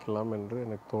சிறப்பாக அளிக்கலாம் என்று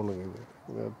எனக்கு தோணுகிறது.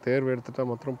 தேர்வு எடுத்துட்டால்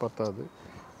மாத்திரம் பத்தாது,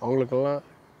 அவங்களுக்கெல்லாம்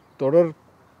தொடர்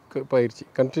பயிற்சி,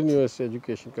 கண்டினியூஸ்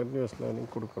எஜுகேஷன், கண்டினியூஸ்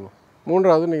லேர்னிங் கொடுக்கணும்.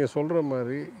 3வது, நீங்கள் சொல்கிற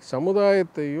மாதிரி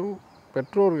சமுதாயத்தையும்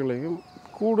பெற்றோர்களையும்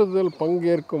கூடுதல்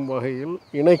பங்கேற்கும் வகையில்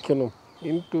இணைக்கணும்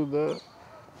இன்டு த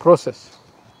ப்ரோசஸ்.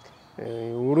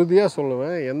 உறுதியாக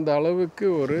சொல்லுவேன், எந்த அளவுக்கு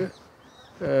ஒரு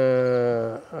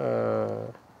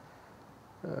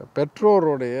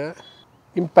பெற்றோருடைய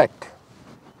இம்பேக்ட்,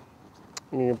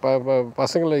 நீங்கள்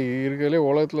பசங்களை இருக்கிறதுலே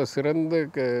உலகத்தில் சிறந்த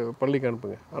பள்ளிக்கு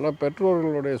அனுப்புங்க, ஆனால்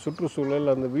பெற்றோர்களுடைய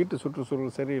சுற்றுச்சூழல், அந்த வீட்டு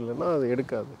சுற்றுச்சூழல் சரியில்லைன்னா அது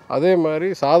எடுக்காது. அதே மாதிரி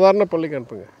சாதாரண பள்ளிக்கு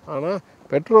அனுப்புங்க, ஆனால்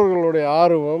பெற்றோர்களுடைய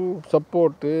ஆர்வம்,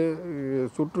 சப்போர்ட்டு,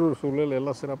 சுற்றுச்சூழல்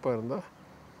எல்லாம் சிறப்பாக இருந்தால்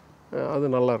அது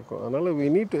நல்லாயிருக்கும். அதனால் we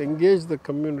need to engage the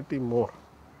community more.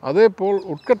 அதே போல்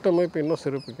உட்கட்டமைப்பு இன்னும்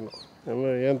சிறப்பிக்கணும்.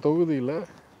 என் தொகுதியில்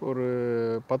ஒரு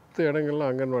 10 இடங்களில்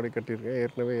அங்கன்வாடி கட்டியிருக்கேன்,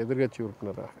 ஏற்கனவே எதிர்கட்சி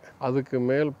உறுப்பினராக. அதுக்கு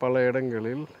மேல் பல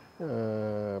இடங்களில்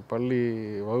பள்ளி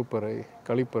வகுப்பறை,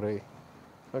 கழிப்பறை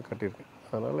கட்டியிருக்கேன்.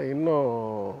 அதனால் இன்னும்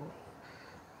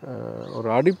ஒரு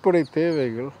அடிப்படை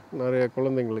தேவைகள் நிறைய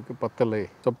குழந்தைங்களுக்கு பத்தலை.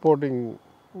 சப்போர்ட்டிங்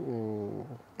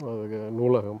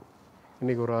நூலகம்,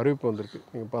 இன்றைக்கி ஒரு அறிவிப்பு வந்திருக்கு,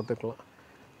 நீங்கள் பார்த்துக்கலாம்.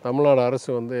 தமிழ்நாடு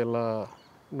அரசு எல்லா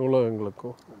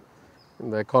நூலகங்களுக்கும்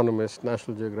இந்த எக்கானமிஸ்ட்,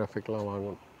 நேஷ்னல் ஜியோகிராஃபிக்லாம்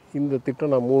வாங்கணும். இந்த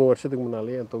திட்டம் நான் 3 வருஷத்துக்கு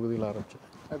முன்னாலே என் தொகுதியில் ஆரம்பித்தேன்.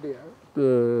 அப்படியா?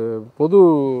 பொது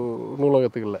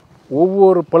நூலகத்துக்கு இல்லை,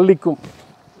 ஒவ்வொரு பள்ளிக்கும்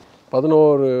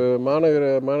 11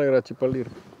 மாநகராட்சி பள்ளி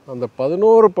இருக்குது. அந்த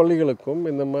 11 பள்ளிகளுக்கும்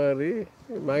இந்த மாதிரி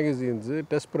magazines,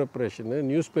 test preparation,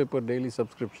 news paper daily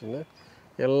subscription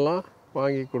எல்லாம்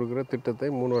வாங்கி கொடுக்குற திட்டத்தை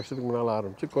 3 வருஷத்துக்கு முன்னால்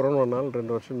ஆரம்பித்து கொரோனானால்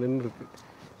 2 வருஷம் நின்றுருக்கு.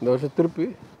 இந்த வருஷம் திருப்பி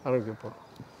ஆரம்பிக்க போகிறோம்.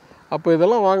 அப்போ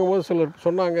இதெல்லாம் வாங்கும்போது சிலர்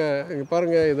சொன்னாங்க, இங்கே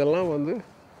பாருங்கள், இதெல்லாம்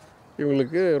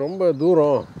இவங்களுக்கு ரொம்ப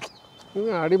தூரம்,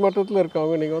 அடிமட்டத்தில்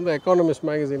இருக்கவங்க, நீங்கள் எக்கானமிஸ்ட்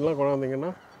மேகசின்லாம்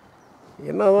கொண்டாந்தீங்கன்னா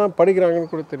என்ன தான்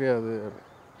படிக்கிறாங்கன்னு கூட தெரியாது.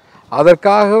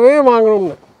 அதற்காகவே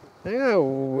வாங்கணும்னு.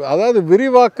 அதாவது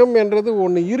விரிவாக்கம் என்றது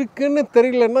ஒன்று இருக்குன்னு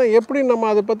தெரியலன்னா எப்படி நம்ம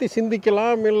அதை பற்றி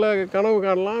சிந்திக்கலாம், இல்லை கனவு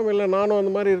காணலாம், இல்லை நானும்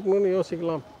அந்த மாதிரி இருக்கணும்னு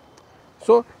யோசிக்கலாம்.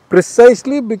 ஸோ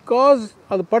ப்ரிசைஸ்லி பிகாஸ்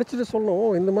அது படிச்சுட்டு சொல்லணும்,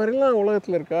 இந்த மாதிரிலாம்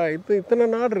உலகத்தில் இருக்கா, இத்தனை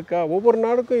நாடு இருக்கா, ஒவ்வொரு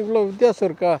நாடுக்கும் இவ்வளோ வித்தியாசம்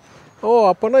இருக்கா, ஓ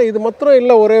அப்போனா இது மாத்திரம்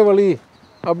இல்லை ஒரே வழி,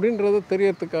 அப்படின்றத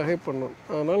தெரியறதுக்காக பண்ணணும்.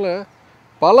 அதனால்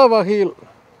பல வகையில்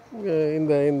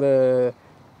இந்த இந்த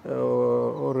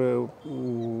ஒரு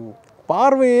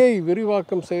பார்வையை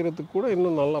விரிவாக்கம் செய்கிறதுக்கு கூட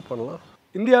இன்னும் நல்லா பண்ணலாம்.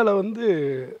 இந்தியாவில் வந்து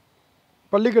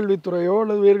பள்ளிக்கல்வித்துறையோ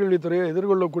அல்லது உயர்கல்வித்துறையோ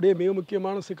எதிர்கொள்ளக்கூடிய மிக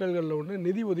முக்கியமான சிக்கல்களில் ஒன்று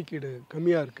நிதி ஒதுக்கீடு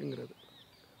கம்மியாக இருக்குங்கிறது.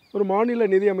 ஒரு மாநில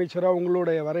நிதி அமைச்சராக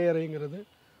உங்களுடைய வரையறைங்கிறது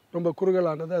ரொம்ப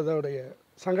குறுகலானது, அதோடைய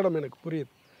சங்கடம் எனக்கு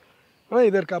புரியுது. ஆனால்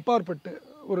இதற்கு அப்பாற்பட்டு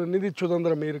ஒரு நிதி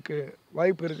சுதந்திரம் இருக்குது,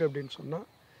 வாய்ப்பு இருக்குது அப்படின்னு சொன்னால்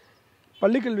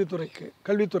பள்ளிக்கல்வித்துறைக்கு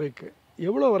கல்வித்துறைக்கு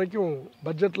எவ்வளோ வரைக்கும்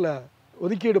பட்ஜெட்டில்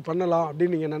ஒதுக்கீடு பண்ணலாம்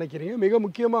அப்படின்னு நீங்கள் நினைக்கிறீங்க? மிக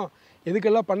முக்கியமாக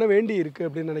எதுக்கெல்லாம் பண்ண வேண்டி இருக்குது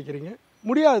அப்படின்னு நினைக்கிறீங்க?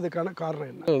 முடியாததுக்கான காரணம்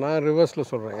என்ன? நான் ரிவர்ஸில்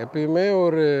சொல்கிறேன். எப்பயுமே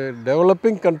ஒரு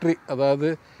டெவலப்பிங் கண்ட்ரி, அதாவது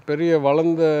பெரிய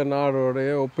வளர்ந்த நாடோடைய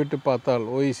ஒப்பிட்டு பார்த்தால்,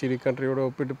 OECD கண்ட்ரியோட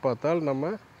ஒப்பிட்டு பார்த்தால்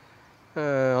நம்ம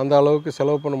அந்த அளவுக்கு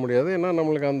செலவு பண்ண முடியாது. ஏன்னா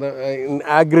நம்மளுக்கு அந்த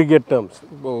ஆக்ரிகேட் டேர்ம்ஸ்,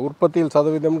 இப்போ உற்பத்தியில்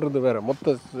சதவீதம்ன்றது வேறு,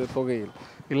 மொத்த தொகையில்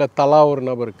இல்லை தலா ஒரு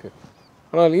நபருக்கு.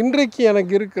 ஆனால் இன்றைக்கு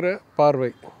எனக்கு இருக்கிற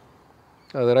பார்வை,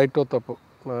 அது ரைட்டோ தப்போ,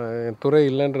 என் துறை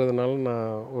இல்லைன்றதுனால நான்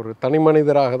ஒரு தனி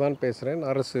மனிதராக தான் பேசுகிறேன்,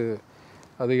 அரசு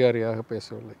அதிகாரியாக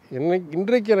பேசவில்லை.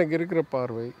 இன்றைக்கு எனக்கு இருக்கிற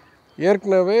பார்வை,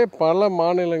 ஏற்கனவே பல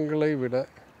மாநிலங்களை விட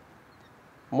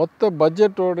மொத்த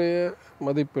பட்ஜெட்டோடைய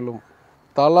மதிப்பிலும்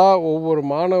தலா ஒவ்வொரு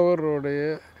மாணவருடைய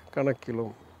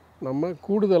கணக்கிலும் நம்ம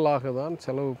கூடுதலாக தான்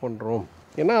செலவு பண்ணுறோம்.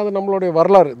 ஏன்னா அது நம்மளுடைய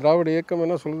வரலாறு. திராவிட இயக்கம்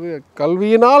என்ன சொல்லுது?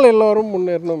 கல்வியினால் எல்லோரும்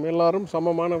முன்னேறணும், எல்லாரும்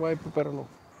சமமான வாய்ப்பு பெறணும்.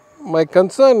 மை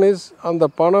கன்சர்ன் இஸ், அந்த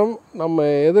பணம் நம்ம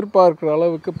எதிர்பார்க்குற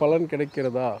அளவுக்கு பலன்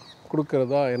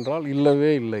கொடுக்கிறதா என்றால்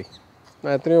இல்லவே இல்லை.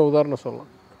 நான் எத்தனையோ உதாரணம்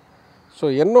சொல்லலாம். ஸோ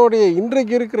என்னுடைய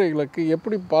இன்றைக்கு இருக்கிற இலக்கு,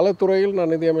 எப்படி பல துறையில்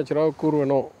நான் நிதி அமைச்சராக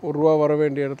கூறுவேனோ, ₹1 வர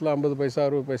வேண்டிய இடத்துல 50 பைசா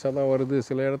 60 பைசா தான் வருது.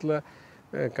 சில இடத்துல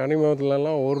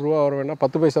கனிமத்துலலாம் ₹1 வர வேணா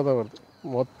 10 பைசா தான் வருது.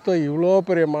 மொத்தம் இவ்வளோ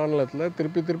பெரிய மாநிலத்தில்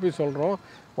திருப்பி சொல்கிறோம்,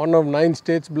 1 of 9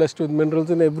 states blessed with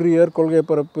minerals in every year கொள்கை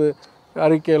பரப்பு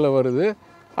அறிக்கையில் வருது.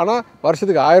 ஆனால்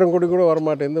வருஷத்துக்கு 1000 கோடி கூட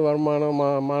வரமாட்டேங்குது. வருமானம்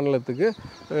மாநிலத்துக்கு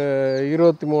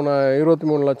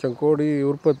 23 லட்சம் கோடி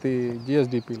உற்பத்தி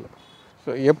ஜிஎஸ்டிபியில்.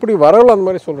 ஸோ எப்படி வரவில் அந்த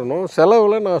மாதிரி சொல்லணும்,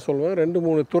 செலவில் நான் சொல்லுவேன்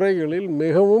 2-3 துறைகளில்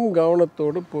மிகவும்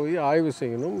கவனத்தோடு போய் ஆய்வு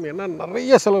செய்யணும். ஏன்னா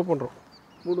நிறைய செலவு பண்ணுறோம்.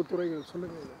 3 துறைகள்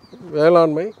சொல்லுங்கள்.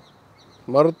 வேளாண்மை,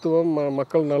 மருத்துவம்,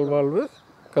 மக்கள் நல்வாழ்வு,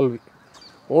 கல்வி.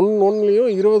 ஒன்றுலையும்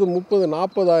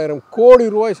 20-30-40 கோடி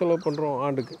ரூபாய் செலவு பண்ணுறோம்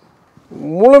ஆண்டுக்கு.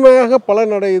 முழுமையாக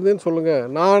பலன் அடையுதுன்னு சொல்லுங்கள்.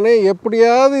 நானே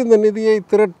எப்படியாவது இந்த நிதியை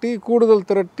கூடுதல்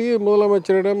திரட்டி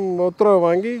முதலமைச்சரிடம் உத்தரவு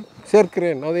வாங்கி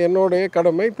சேர்க்கிறேன். அது என்னுடைய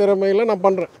கடமை, திறமையில் நான்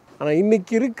பண்ணுறேன். ஆனால்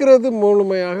இன்றைக்கி இருக்கிறது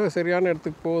முழுமையாக சரியான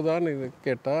இடத்துக்கு போகுதான்னு இது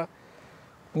கேட்டால்,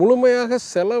 முழுமையாக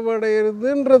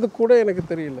செலவடைகிறதுன்றது கூட எனக்கு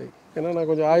தெரியலை. ஏன்னா நான்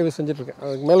கொஞ்சம் ஆய்வு செஞ்சிட்ருக்கேன்.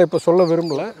 அதுக்கு மேலே இப்போ சொல்ல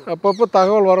விரும்பலை. அப்பப்போ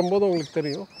தகவல் வரும்போது உங்களுக்கு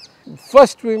தெரியும்.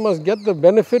 First we must get the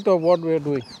benefit of what we are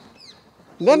doing.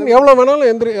 தென் எவ்வளோ வேணாலும்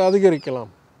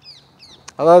அதிகரிக்கலாம்.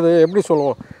 அதாவது எப்படி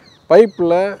சொல்லுவோம்,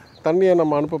 பைப்பில் தண்ணியை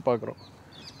நம்ம அனுப்ப பார்க்குறோம்.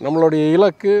 நம்மளுடைய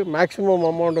இலக்கு மேக்ஸிமம்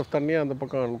அமௌண்ட் ஆஃப் தண்ணியை அந்த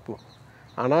பக்கம் அனுப்பணும்.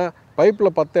 ஆனால்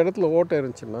பைப்பில் 10 இடத்துல ஓட்டை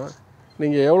இருந்துச்சுன்னா,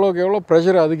 நீங்கள் எவ்வளோக்கு எவ்வளோ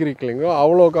ப்ரெஷர் அதிகரிக்கலைங்களோ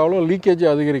அவ்வளோக்கு அவ்வளோ லீக்கேஜ்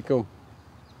அதிகரிக்கும்,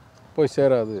 போய்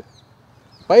சேராது.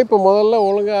 பைப்பை முதல்ல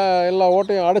ஒழுங்காக எல்லா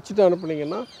ஓட்டையும் அடைச்சிட்டு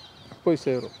அனுப்புனீங்கன்னா போய்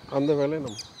சேரும். அந்த வேலையை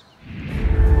நம்ம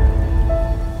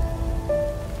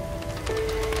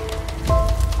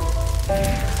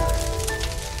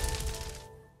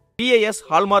PIS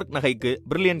ஹால்மார்க் நகைக்கு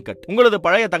பிரில்லியன்ட் கட். உங்களது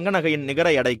பழைய தங்க நகையின் நிகர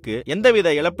எடைக்கு எந்தவித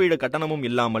இழப்பீடு கட்டணமும்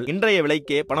இல்லாமல் இன்றைய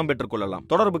விலைக்கே பணம் பெற்றுக் கொள்ளலாம்.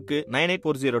 தொடர்புக்கு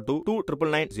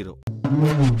 9840229990.